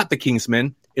prequel is not the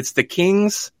Kingsman. It's the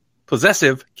King's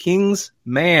possessive King's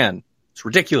man. It's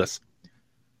ridiculous.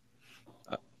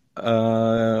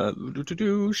 Shout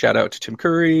out to Tim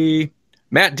Curry.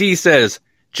 Matt D says,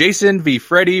 Jason v.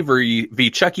 Freddy v.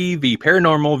 Chucky v.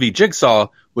 Paranormal v. Jigsaw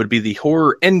would be the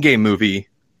horror Endgame movie.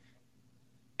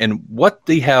 And what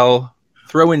the hell?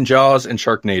 Throw in Jaws and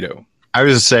Sharknado. I was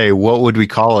going to say, what would we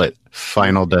call it?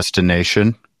 Final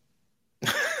Destination?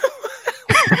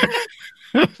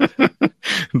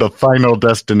 The Final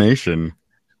Destination.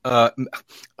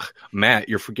 Matt,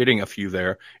 you're forgetting a few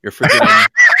there. You're forgetting...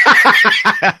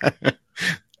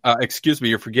 excuse me,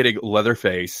 you're forgetting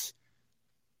Leatherface.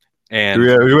 And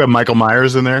do we have Michael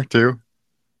Myers in there, too?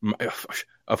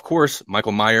 Of course,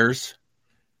 Michael Myers.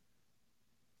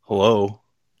 Hello.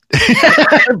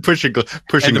 pushing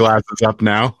glasses up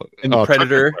now. And the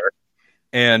Predator.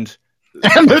 And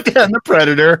the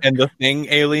Predator. And the Thing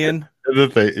alien. The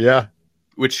Thing, yeah.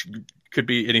 Which could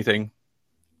be anything.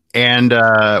 And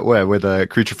with a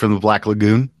Creature from the Black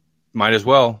Lagoon? Might as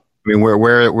well. I mean,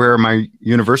 where are my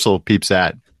Universal peeps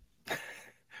at?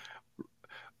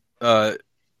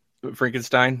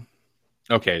 Frankenstein?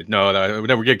 Okay, no,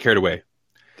 we're getting carried away.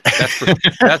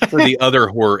 That's for the other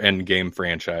horror Endgame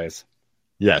franchise.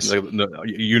 Yes. The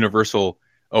Universal.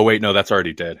 Oh wait, no, that's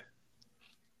already dead.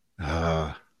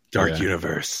 Dark yeah.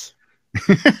 Universe.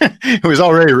 It was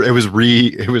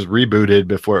rebooted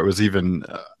before it was even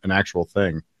an actual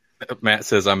thing. Matt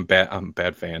says I'm a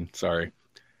bad fan. Sorry.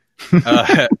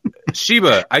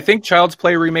 Sheba, I think Child's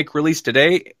Play remake released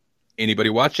today. Anybody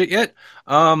watch it yet?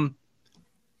 I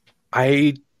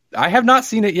have not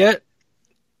seen it yet,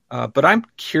 but I'm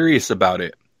curious about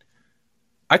it.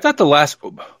 I thought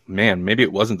maybe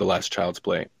it wasn't the last Child's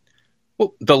Play.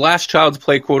 Well, the last Child's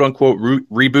Play quote unquote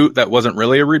reboot that wasn't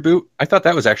really a reboot. I thought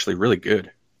that was actually really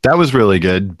good. That was really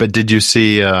good. But did you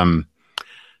see The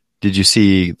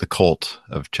Cult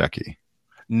of Chucky?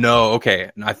 No. Okay.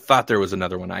 I thought there was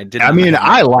another one.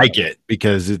 I like it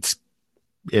because it's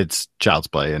Child's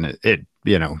Play, and it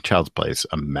Child's Play is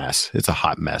a mess. It's a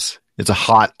hot mess. It's a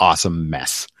hot, awesome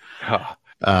mess. Huh.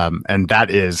 And that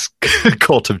is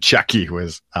Cult of Chucky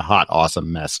was a hot,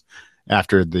 awesome mess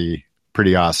after the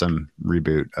pretty awesome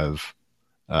reboot of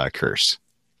Curse.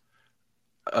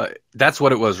 That's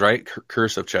what it was, right?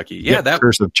 Curse of Chucky. Yeah, that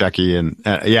Curse of Chucky, and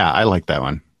I like that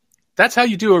one. That's how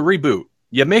you do a reboot.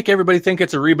 You make everybody think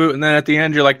it's a reboot, and then at the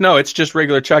end, you're like, no, it's just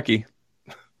regular Chucky.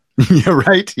 Yeah,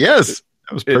 right. Yes,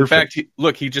 that was perfect. In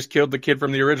fact, he just killed the kid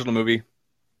from the original movie.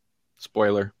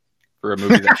 Spoiler for a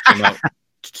movie that came out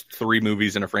 3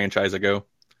 movies in a franchise ago.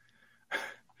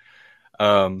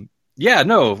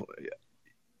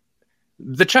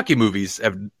 The Chucky movies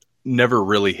have never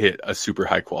really hit a super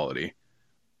high quality.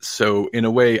 So in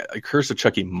a way, Curse of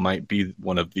Chucky might be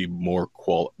one of the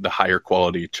the higher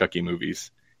quality Chucky movies,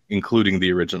 including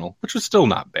the original, which was still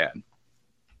not bad.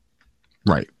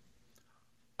 Right.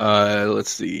 Let's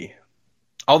see.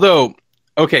 Although,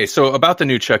 okay, so about the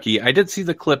new Chucky, I did see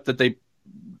the clip that they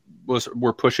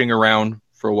were pushing around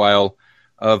for a while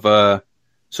of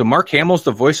so Mark Hamill's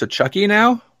the voice of Chucky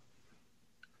now.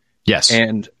 Yes.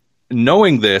 And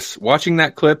knowing this, watching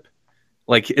that clip,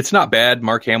 like, it's not bad.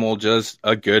 Mark Hamill does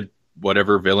a good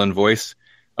whatever villain voice,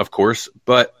 of course,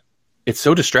 but it's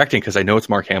so distracting because I know it's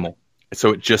Mark Hamill.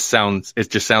 So it just sounds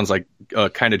like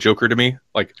kind of Joker to me.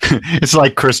 Like it's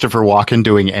like Christopher Walken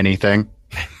doing anything.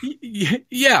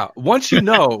 Yeah, once you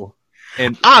know.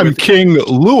 And I'm King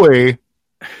Louis.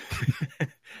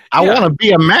 I want to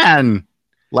be a man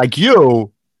like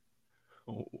you.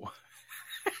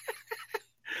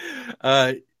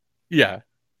 Yeah.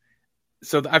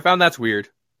 So I found that's weird.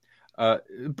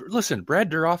 Listen, Brad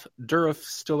Dourif's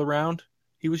still around.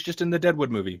 He was just in the Deadwood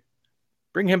movie.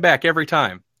 Bring him back every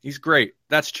time. He's great.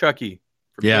 That's Chucky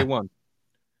from day one.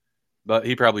 But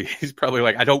he's probably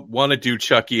like, I don't want to do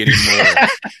Chucky anymore.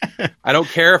 I don't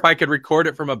care if I could record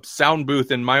it from a sound booth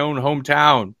in my own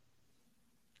hometown.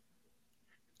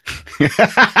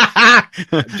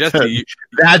 Jesse,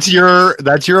 that's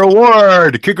your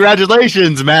award.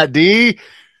 Congratulations, Matt D.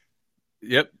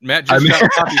 Yep, Matt just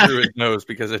got coffee through his nose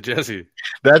because of Jesse.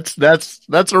 That's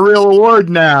a real award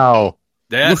now.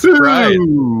 That's right.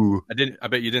 I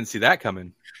bet you didn't see that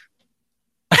coming.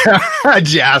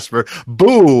 Jasper,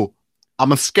 boo!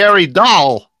 I'm a scary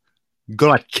doll.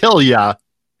 Gonna kill ya.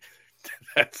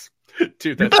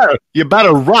 You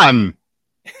better run.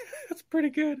 That's pretty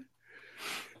good.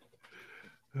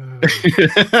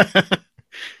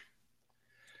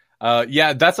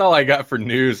 That's all I got for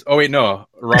news. Oh wait, no,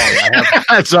 wrong.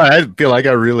 Sorry, I feel like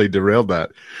I really derailed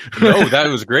that. No, that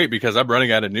was great because I'm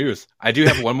running out of news. I do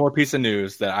have one more piece of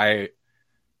news that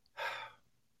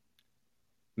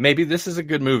maybe this is a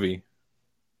good movie.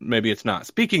 Maybe it's not.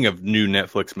 Speaking of new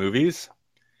Netflix movies,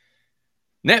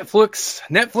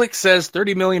 Netflix says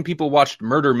 30 million people watched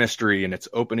Murder Mystery in its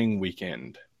opening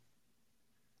weekend.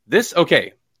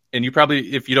 And you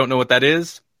probably, if you don't know what that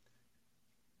is,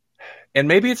 and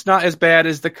maybe it's not as bad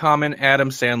as the common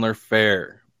Adam Sandler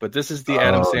fare, but this is the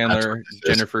Adam Sandler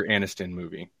Jennifer Aniston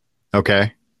movie.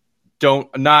 Okay.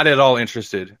 Not at all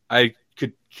interested. I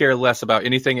could care less about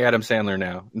anything Adam Sandler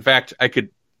now. In fact, I could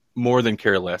more than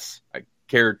care less. I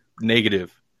care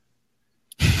negative.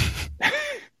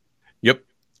 Yep.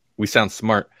 We sound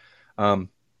smart.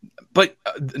 But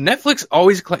Netflix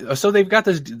always so they've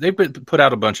put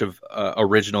out a bunch of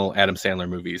original Adam Sandler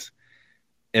movies,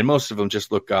 and most of them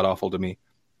just look god awful to me.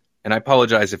 And I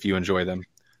apologize if you enjoy them,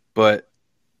 but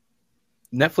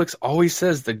Netflix always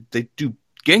says that they do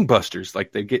gangbusters,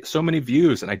 like they get so many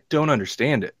views, and I don't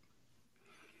understand it.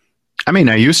 I mean,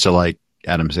 I used to like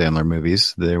Adam Sandler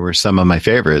movies. They were some of my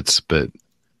favorites, but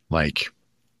like,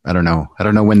 I don't know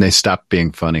when they stopped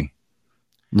being funny.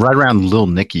 Right around Lil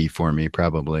Nicky for me,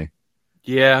 probably.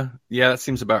 Yeah, that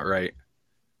seems about right.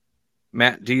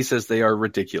 Matt D says they are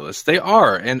ridiculous. They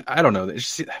are, and I don't know.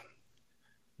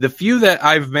 the few that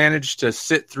I've managed to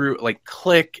sit through, like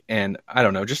Click, and I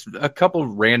don't know, just a couple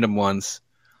random ones,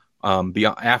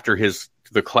 beyond after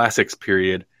the classics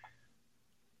period,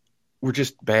 were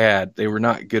just bad. They were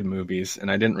not good movies,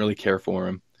 and I didn't really care for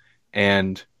them.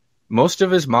 And most of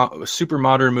his super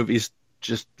modern movies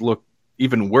just look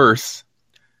even worse.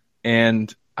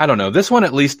 And I don't know, this one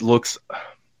at least looks.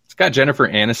 It's got Jennifer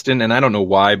Aniston, and I don't know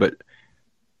why, but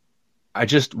I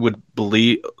just would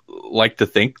like to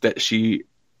think that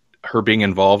her being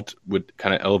involved would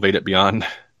kind of elevate it beyond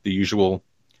the usual,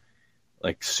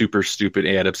 like, super stupid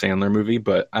Adam Sandler movie,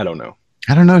 but I don't know.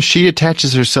 I don't know. She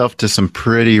attaches herself to some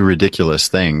pretty ridiculous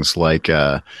things. Like,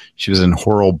 she was in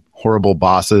Horrible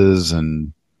Bosses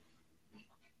and,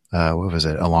 what was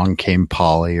it? Along Came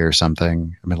Polly or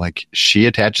something. I mean, like, she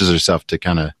attaches herself to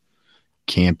kind of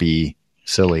campy,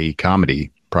 silly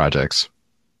comedy projects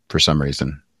for some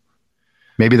reason.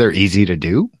 Maybe they're easy to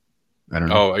do. I don't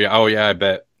know. Oh yeah, I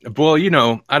bet. Well,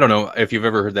 I don't know if you've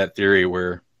ever heard that theory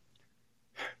where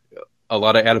a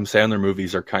lot of Adam Sandler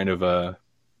movies are kind of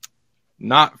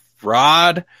not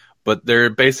fraud, but they're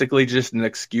basically just an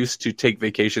excuse to take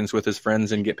vacations with his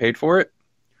friends and get paid for it,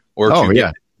 or to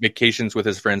get vacations with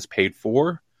his friends paid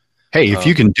for. Hey, if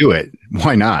you can do it,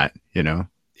 why not?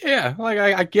 Yeah, like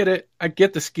I get it. I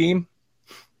get the scheme.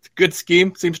 It's a good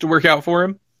scheme. Seems to work out for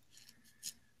him.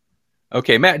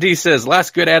 Okay, Matt D says,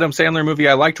 last good Adam Sandler movie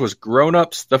I liked was Grown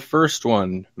Ups, the first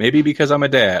one. Maybe because I'm a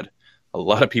dad. A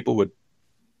lot of people would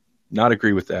not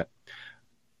agree with that,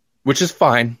 which is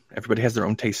fine. Everybody has their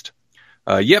own taste.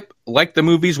 Yep, like the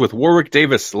movies with Warwick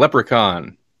Davis,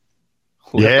 Leprechaun.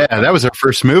 Yeah, that was our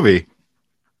first movie.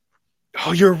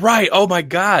 Oh, you're right. Oh, my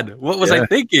God. What was I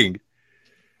thinking?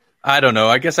 I don't know.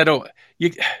 I guess I don't.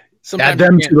 Add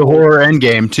them to the horror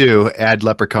Endgame, too. Add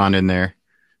Leprechaun in there.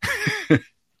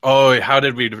 Oh, how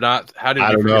did we forget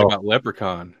about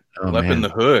Leprechaun? Lep in the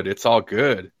Hood. It's all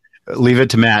good. Leave it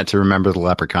to Matt to remember the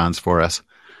leprechauns for us.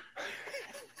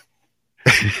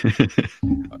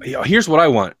 Here's what I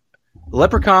want.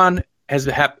 Leprechaun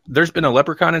there's been a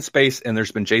Leprechaun in space, and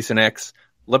there's been Jason X.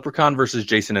 Leprechaun versus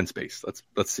Jason in space.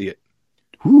 Let's see it.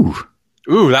 Ooh,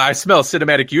 I smell a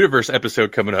cinematic universe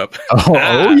episode coming up.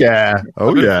 Oh yeah.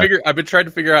 I've been trying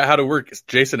to figure out how to work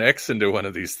Jason X into one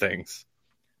of these things.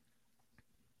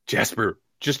 Jasper,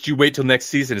 just you wait till next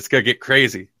season. It's gonna get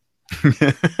crazy.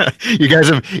 You guys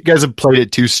have played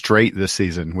it too straight this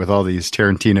season with all these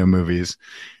Tarantino movies,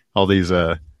 all these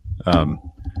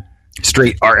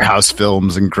straight art house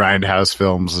films and grindhouse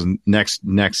films. And next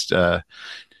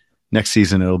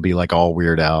season it'll be like all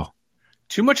Weird Al.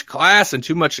 Too much class and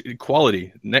too much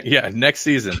quality. Next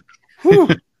season, whew,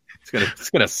 it's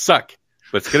gonna suck,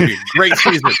 but it's gonna be a great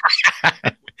season.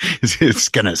 It's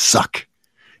gonna suck.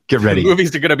 Get ready. The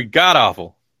movies are going to be god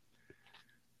awful,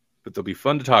 but they'll be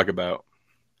fun to talk about.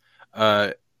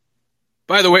 By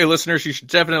the way, listeners, you should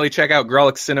definitely check out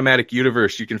Grawlix Cinematic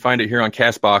Universe. You can find it here on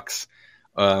Castbox,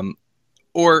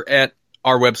 or at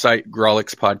our website,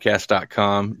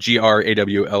 grawlixpodcast.com,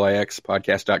 GRAWLIX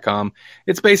podcast.com.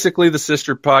 It's basically the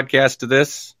sister podcast to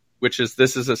this,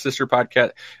 this is a sister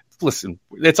podcast. Listen,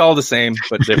 it's all the same,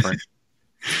 but different.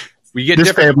 We get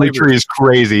this family flavors. Tree is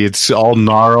crazy. It's all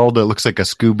gnarled. It looks like a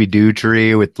Scooby-Doo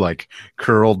tree with like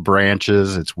curled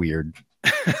branches. It's weird.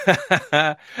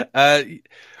 But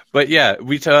yeah,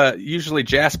 we usually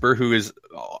Jasper, who is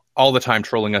all the time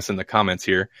trolling us in the comments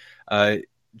here,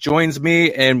 joins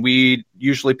me, and we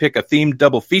usually pick a themed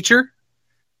double feature,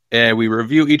 and we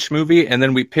review each movie, and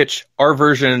then we pitch our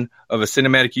version of a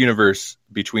cinematic universe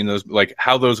between those, like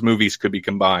how those movies could be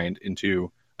combined into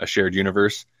a shared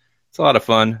universe. It's a lot of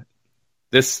fun.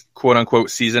 This quote-unquote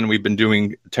season, we've been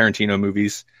doing Tarantino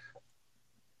movies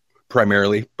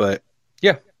primarily, but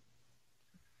yeah.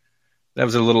 That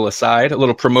was a little aside, a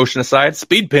little promotion aside.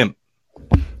 Speed Pimp.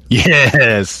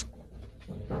 Yes.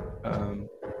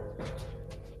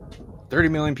 30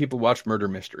 million people watch Murder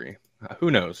Mystery.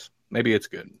 Who knows? Maybe it's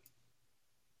good.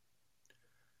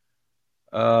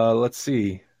 Let's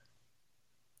see.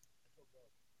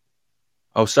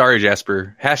 Oh, sorry,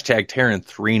 Jasper. Hashtag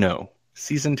Taranthrino.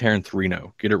 Season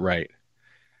Taranthrino. Get it right.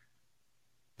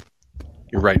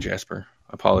 You're right, Jasper.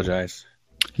 I apologize.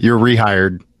 You're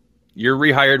rehired. You're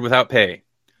rehired without pay.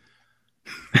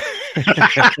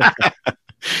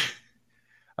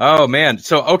 Oh, man.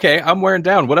 So, okay, I'm wearing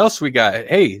down. What else we got?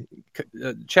 Hey,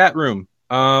 chat room.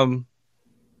 What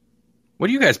have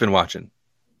you guys been watching?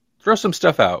 Throw some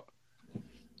stuff out.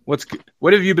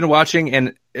 What have you been watching,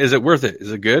 and is it worth it?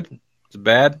 Is it good? Is it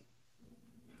bad?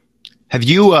 Have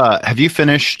you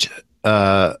finished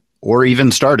or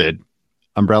even started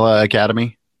Umbrella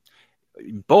Academy?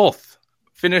 Both.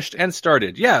 finished and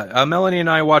started. Yeah, Melanie and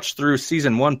I watched through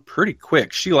season 1 pretty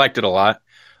quick. She liked it a lot.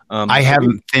 I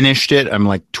haven't finished it. I'm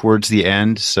like towards the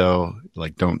end, so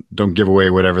like don't give away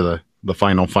whatever the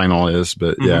final is.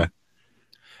 But yeah.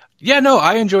 Yeah, no,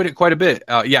 I enjoyed it quite a bit.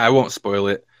 I won't spoil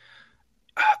it.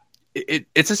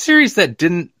 It's a series that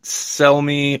didn't sell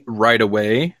me right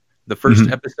away. The first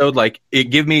episode, like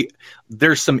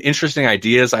there's some interesting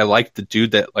ideas. I like the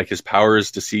dude that like his power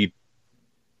is to see.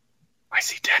 I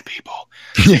see dead people.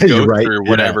 Yeah, you're right. Or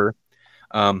whatever.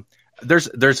 Yeah.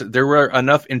 There were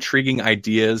enough intriguing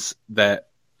ideas that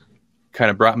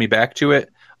kind of brought me back to it.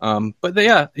 But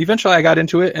eventually I got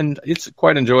into it and it's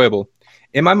quite enjoyable.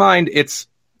 In my mind, it's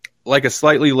like a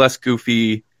slightly less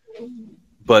goofy,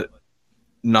 but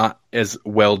not as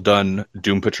well done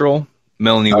Doom Patrol.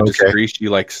 Melanie would disagree. She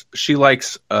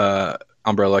likes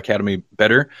Umbrella Academy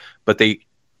better, but they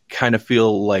kind of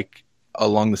feel like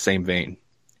along the same vein.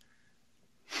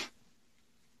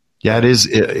 Yeah, it is.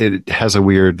 It has a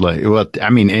weird, like, well, I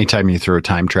mean, anytime you throw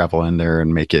time travel in there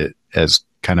and make it as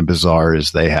kind of bizarre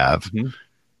as they have. Mm-hmm.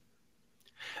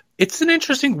 It's an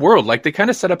interesting world. Like they kind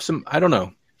of set up some, I don't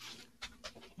know.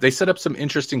 They set up some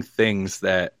interesting things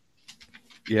that,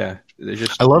 I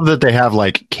love that they have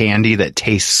like candy that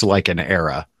tastes like an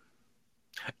era.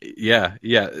 Yeah.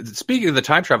 Speaking of the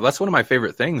time travel, that's one of my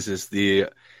favorite things is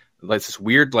this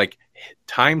weird, like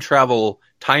time travel,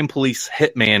 time police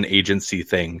hitman agency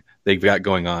thing they've got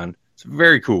going on. It's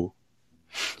very cool.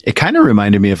 It kind of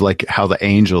reminded me of like how the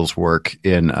angels work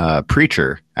in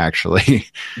Preacher, actually.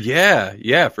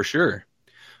 Yeah, for sure.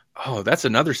 Oh, that's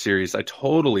another series I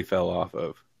totally fell off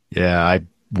of. Yeah,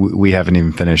 we haven't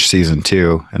even finished season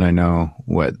 2, and I know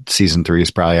season 3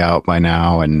 is probably out by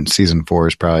now, and season 4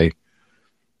 is probably,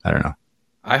 I don't know.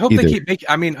 I hope they keep making.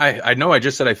 I mean, I know I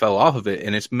just said I fell off of it,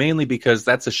 and it's mainly because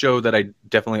that's a show that I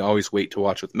definitely always wait to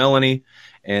watch with Melanie,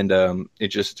 and and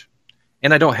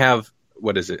I don't have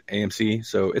AMC,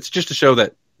 so it's just a show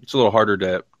that it's a little harder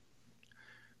to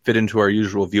fit into our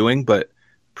usual viewing. But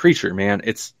Preacher, man,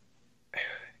 it's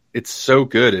so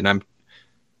good, and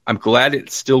I'm glad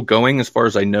it's still going as far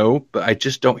as I know, but I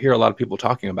just don't hear a lot of people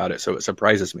talking about it, so it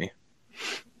surprises me.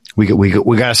 We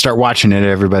got to start watching it,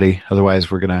 everybody. Otherwise,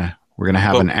 we're gonna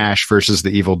have an Ash versus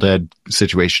the Evil Dead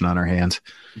situation on our hands.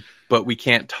 But we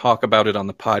can't talk about it on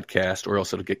the podcast, or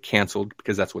else it'll get canceled,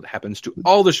 because that's what happens to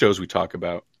all the shows we talk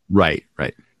about. Right.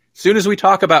 As soon as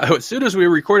we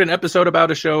record an episode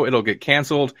about a show, it'll get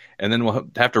canceled, and then we'll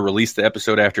have to release the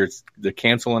episode after it's the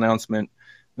cancel announcement.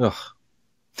 Ugh.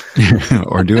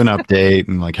 Or do an update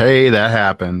and like, hey, that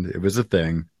happened. It was a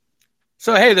thing.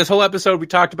 So, hey, this whole episode we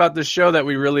talked about this show that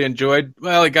we really enjoyed.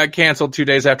 Well, it got canceled 2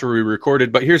 days after we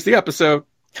recorded, but here's the episode.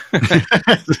 You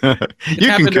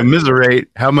can commiserate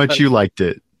how much you liked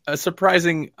it. A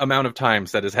surprising amount of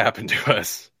times that has happened to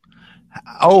us.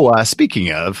 Oh,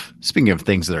 speaking of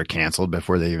things that are canceled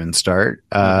before they even start,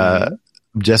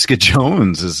 Jessica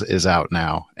Jones is out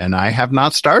now, and I have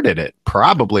not started it,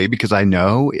 probably because I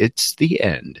know it's the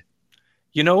end.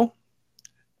 You know,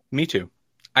 me too.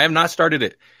 I have not started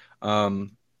it.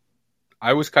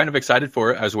 I was kind of excited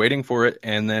for it. I was waiting for it,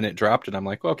 and then it dropped, and I'm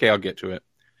like, okay, I'll get to it.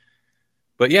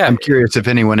 But yeah, I'm curious if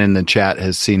anyone in the chat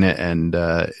has seen it and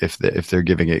if they're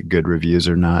giving it good reviews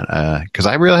or not, because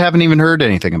I really haven't even heard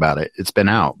anything about it. It's been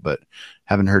out, but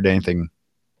haven't heard anything.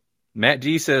 Matt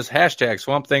D says, hashtag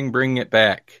Swamp Thing, bring it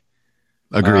back.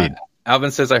 Agreed. Alvin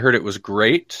says, I heard it was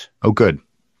great. Oh, good.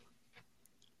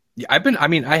 Yeah,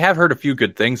 I have heard a few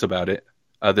good things about it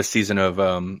this season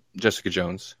of Jessica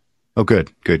Jones. Oh,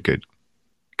 good.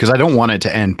 Because I don't want it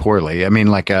to end poorly. I mean,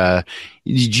 like, did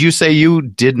you say you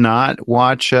did not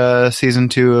watch season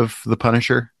 2 of The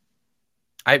Punisher?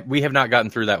 We have not gotten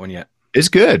through that one yet. It's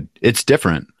good. It's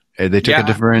different. They took a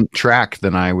different track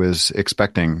than I was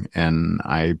expecting, and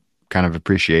I kind of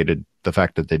appreciated the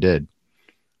fact that they did.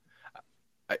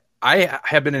 I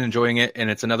have been enjoying it,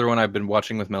 and it's another one I've been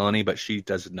watching with Melanie, but she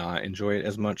does not enjoy it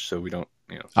as much, so we don't,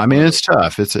 I mean, it's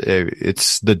tough.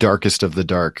 It's the darkest of the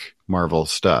dark Marvel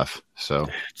stuff. So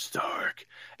it's dark.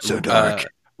 So dark.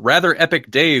 Rather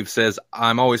Epic Dave says,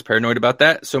 I'm always paranoid about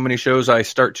that. So many shows I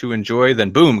start to enjoy,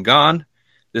 then boom, gone.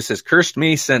 This has cursed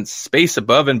me since Space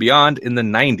Above and Beyond in the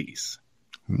 90s.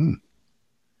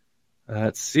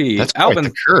 Let's see. That's quite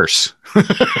the curse.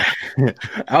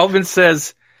 Alvin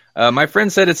says, my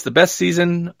friend said it's the best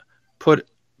season put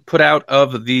out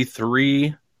of the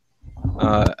 3.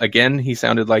 Again, he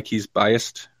sounded like he's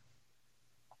biased.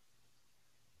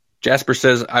 Jasper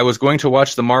says, I was going to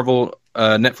watch the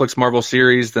Netflix Marvel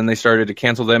series, then they started to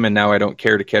cancel them, and now I don't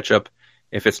care to catch up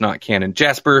if it's not canon.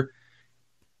 Jasper,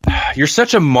 you're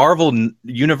such a Marvel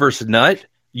universe nut.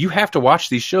 You have to watch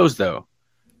these shows, though.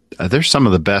 They're some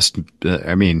of the best.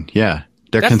 I mean, yeah,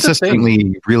 they're That's the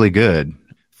consistently really good.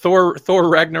 Thor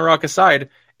Ragnarok aside,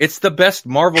 it's the best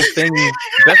Marvel thing,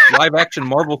 best live action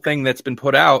Marvel thing that's been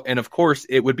put out. And of course,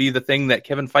 it would be the thing that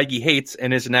Kevin Feige hates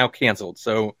and is now canceled.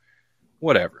 So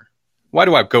whatever. Why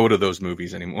do I go to those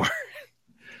movies anymore?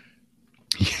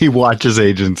 He watches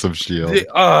Agents of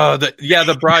S.H.I.E.L.D.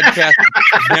 The broadcast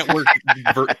network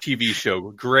TV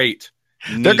show. Great.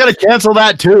 Neat. They're going to cancel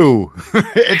that too.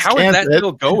 How is that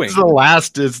still going?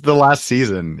 It's the last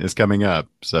season is coming up.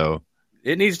 So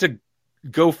it needs to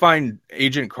go find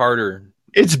Agent Carter.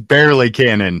 It's barely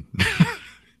canon.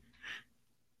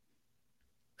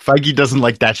 Feige doesn't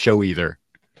like that show either.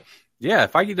 Yeah,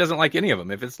 Feige doesn't like any of them.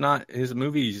 If it's not his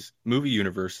movie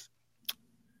universe,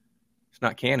 it's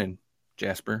not canon,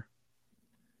 Jasper.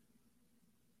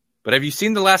 But have you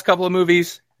seen the last couple of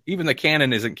movies? Even the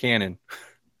canon isn't canon.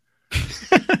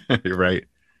 You're right.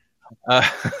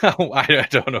 I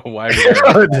don't know why.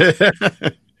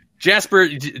 Jasper,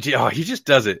 he just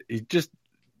does it. He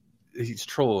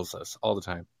trolls us all the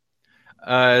time.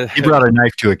 He brought a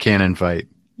knife to a cannon fight.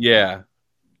 Yeah.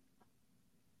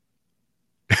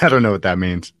 I don't know what that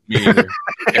means. Me either.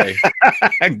 Okay.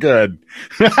 Good.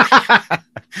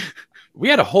 We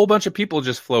had a whole bunch of people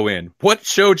just flow in. What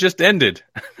show just ended?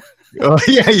 Oh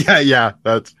yeah.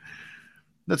 That's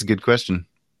a good question.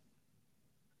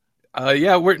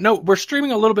 We're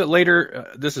streaming a little bit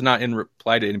later. This is not in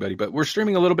reply to anybody, but we're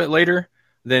streaming a little bit later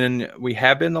than we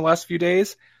have been the last few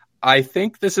days. I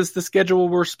think this is the schedule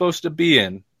we're supposed to be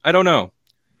in. I don't know.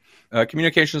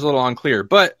 Communication is a little unclear,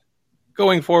 but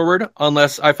going forward,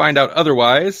 unless I find out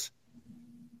otherwise,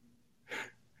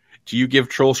 do you give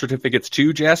troll certificates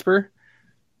to Jasper?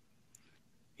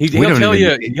 He'll tell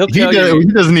you. He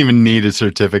doesn't even need a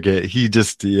certificate. He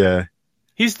just, yeah.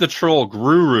 He's the troll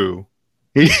guru.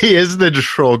 He is the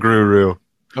troll guru.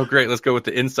 Oh, great. Let's go with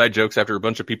the inside jokes after a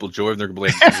bunch of people join. They're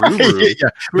going to be like, guru. Yeah.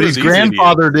 But he's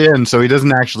grandfathered in, so he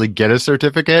doesn't actually get a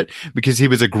certificate because he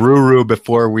was a guru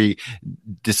before we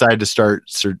decided to start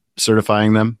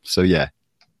certifying them. So, yeah.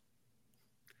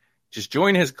 Just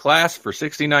join his class for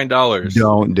 $69.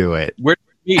 Don't do it. Where do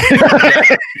we meet?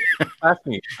 Ask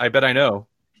me. I bet I know.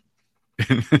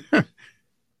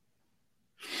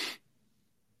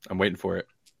 I'm waiting for it.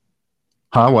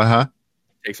 Huh? What? Huh?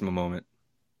 Takes him a moment.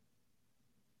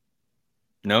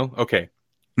 No? Okay.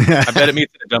 I bet it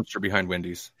meets in a dumpster behind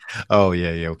Wendy's. Oh,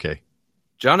 yeah, okay.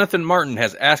 Jonathan Martin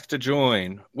has asked to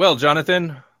join. Well,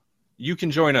 Jonathan, you can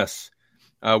join us.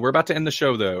 We're about to end the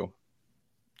show, though.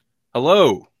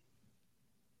 Hello.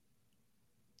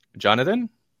 Jonathan?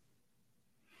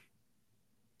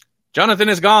 Jonathan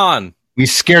is gone. We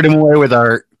scared him away with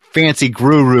our fancy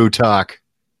guru talk.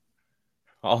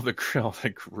 All the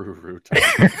guru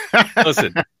talk.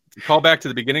 Listen, call back to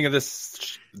the beginning of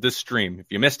this stream. If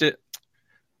you missed it,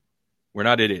 we're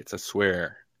not idiots, I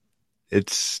swear.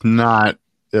 It's not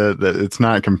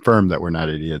confirmed that we're not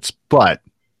idiots, but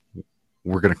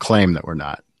we're going to claim that we're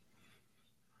not.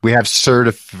 We have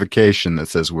certification that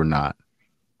says we're not.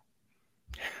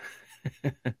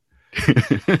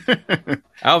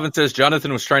 Alvin says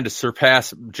Jonathan was trying to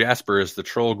surpass Jasper as the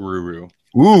troll guru.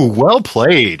 Ooh, well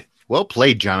played. Well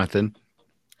played, Jonathan.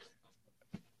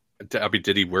 I mean,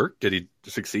 did he work? Did he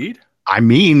succeed? I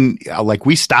mean, like,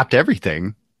 we stopped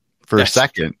everything for a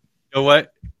second. You know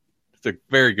what? It's a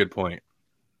very good point.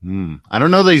 I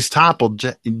don't know that he's toppled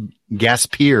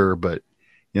Gaspier, but,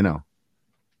 you know.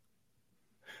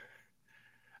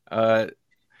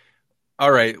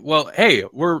 All right. Well, hey,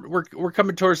 we're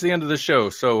coming towards the end of the show,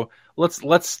 so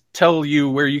let's tell you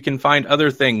where you can find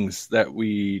other things that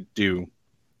we do.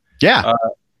 Yeah.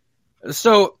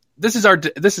 So this is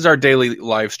our daily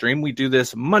live stream. We do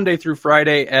this Monday through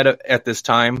Friday at this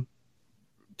time,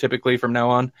 typically from now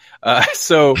on.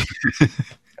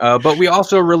 But we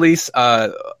also release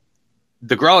the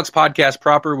Grawlix podcast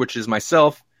proper, which is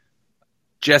myself,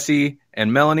 Jesse,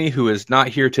 and Melanie, who is not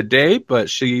here today, but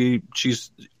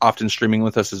she's often streaming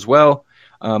with us as well.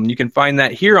 You can find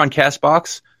that here on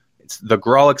Castbox. It's the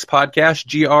Grawlix podcast,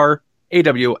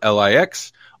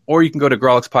 Grawlix, or you can go to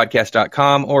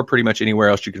grawlixpodcast.com or pretty much anywhere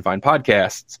else you can find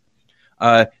podcasts.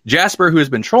 Jasper, who has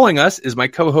been trolling us, is my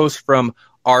co-host from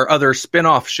our other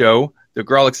spin-off show, the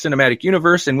Grawlix Cinematic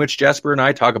Universe, in which Jasper and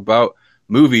I talk about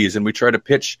movies and we try to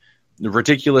pitch the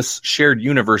ridiculous shared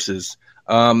universes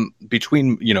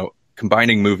between,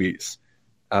 combining movies.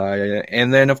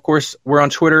 And then, of course, we're on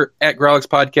Twitter at Grawlix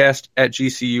Podcast, at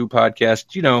GCU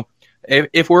Podcast.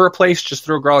 If we're a place, just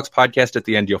throw Grawlix Podcast at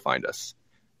the end, you'll find us.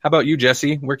 How about you,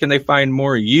 Jesse? Where can they find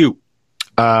more of you?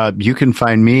 You can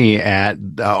find me at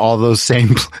almost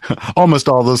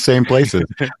all those same places.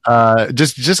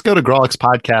 Just go to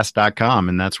grawlixpodcast.com,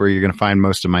 and that's where you're going to find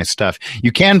most of my stuff.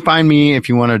 You can find me if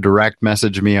you want to direct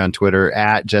message me on Twitter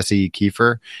at Jesse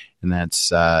Kiefer, and that's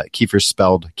Kiefer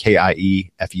spelled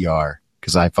Kiefer,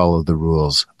 because I follow the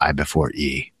rules, I before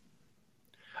E.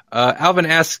 Alvin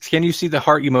asks, can you see the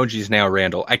heart emojis now,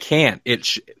 Randall? I can't.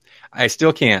 I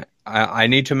still can't. I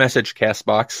need to message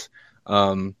Castbox,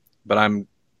 but I'm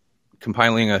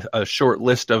compiling a short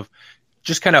list of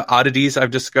just kind of oddities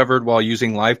I've discovered while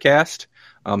using Livecast,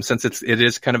 since it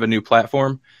is kind of a new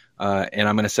platform, and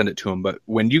I'm going to send it to them. But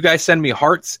when you guys send me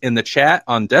hearts in the chat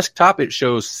on desktop, it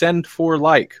shows send 4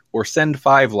 like or send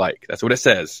 5 like. That's what it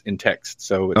says in text.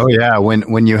 So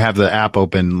when you have the app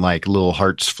open, like little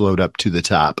hearts float up to the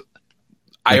top.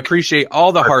 I appreciate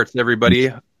all the hearts,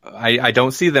 everybody. I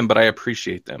don't see them, but I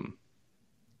appreciate them.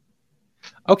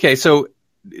 Okay, so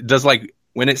does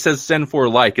when it says send 4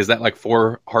 like, is that like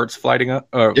 4 hearts floating up?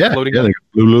 Floating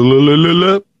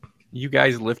up? You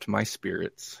guys lift my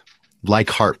spirits. Like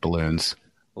heart balloons.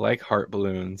 Like heart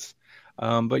balloons.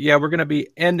 But yeah, we're going to be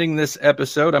ending this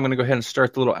episode. I'm going to go ahead and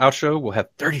start the little outro. We'll have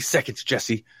 30 seconds,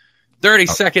 Jesse. 30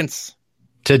 seconds.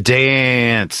 To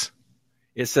dance.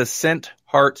 It says sent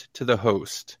heart to the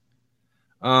host.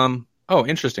 Oh,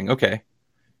 interesting. Okay.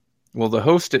 Well, the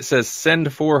host, it says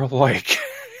send 4 like.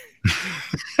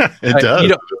 It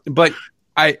does. But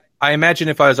I imagine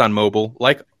if I was on mobile,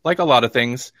 like a lot of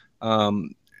things,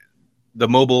 the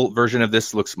mobile version of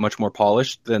this looks much more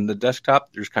polished than the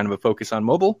desktop. There's kind of a focus on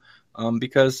mobile,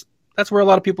 because that's where a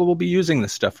lot of people will be using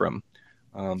this stuff from.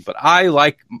 But I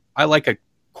like a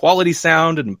quality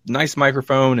sound and nice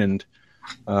microphone, and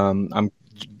I'm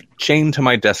chained to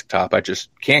my desktop. I just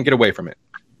can't get away from it.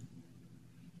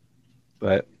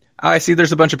 But I see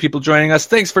there's a bunch of people joining us.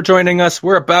 Thanks for joining us.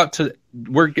 We're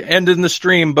ending the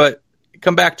stream, but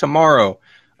come back tomorrow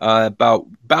about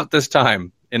this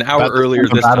time, an hour earlier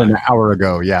this time. About an hour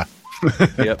ago, yeah.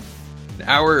 Yep, an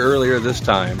hour earlier this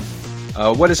time.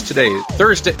 What is today?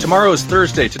 Thursday. Tomorrow is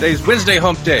Thursday. Today's Wednesday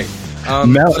hump day.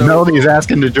 Melody's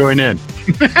asking to join in.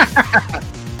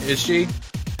 Is she?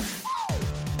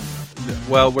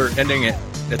 Well, we're ending it.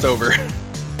 It's over.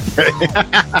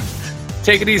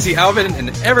 Take it easy, Alvin, and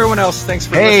everyone else. Thanks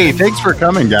for listening. Hey, thanks for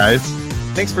coming, guys.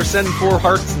 Thanks for sending 4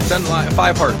 hearts and sending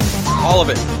 5 hearts. All of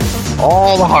it.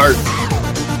 All the hearts.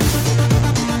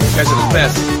 You guys are the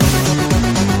best.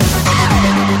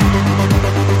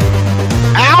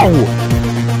 Ow!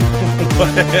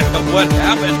 What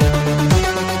happened?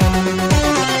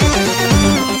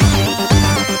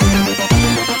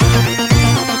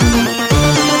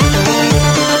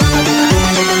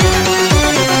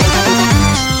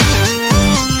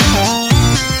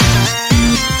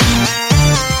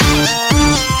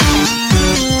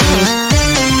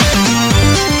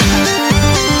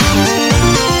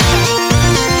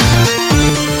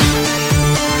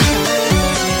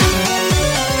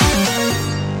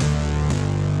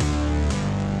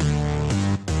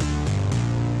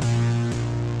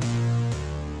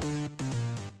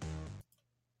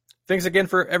 Thanks again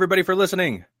for everybody for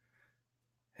listening.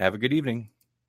 Have a good evening.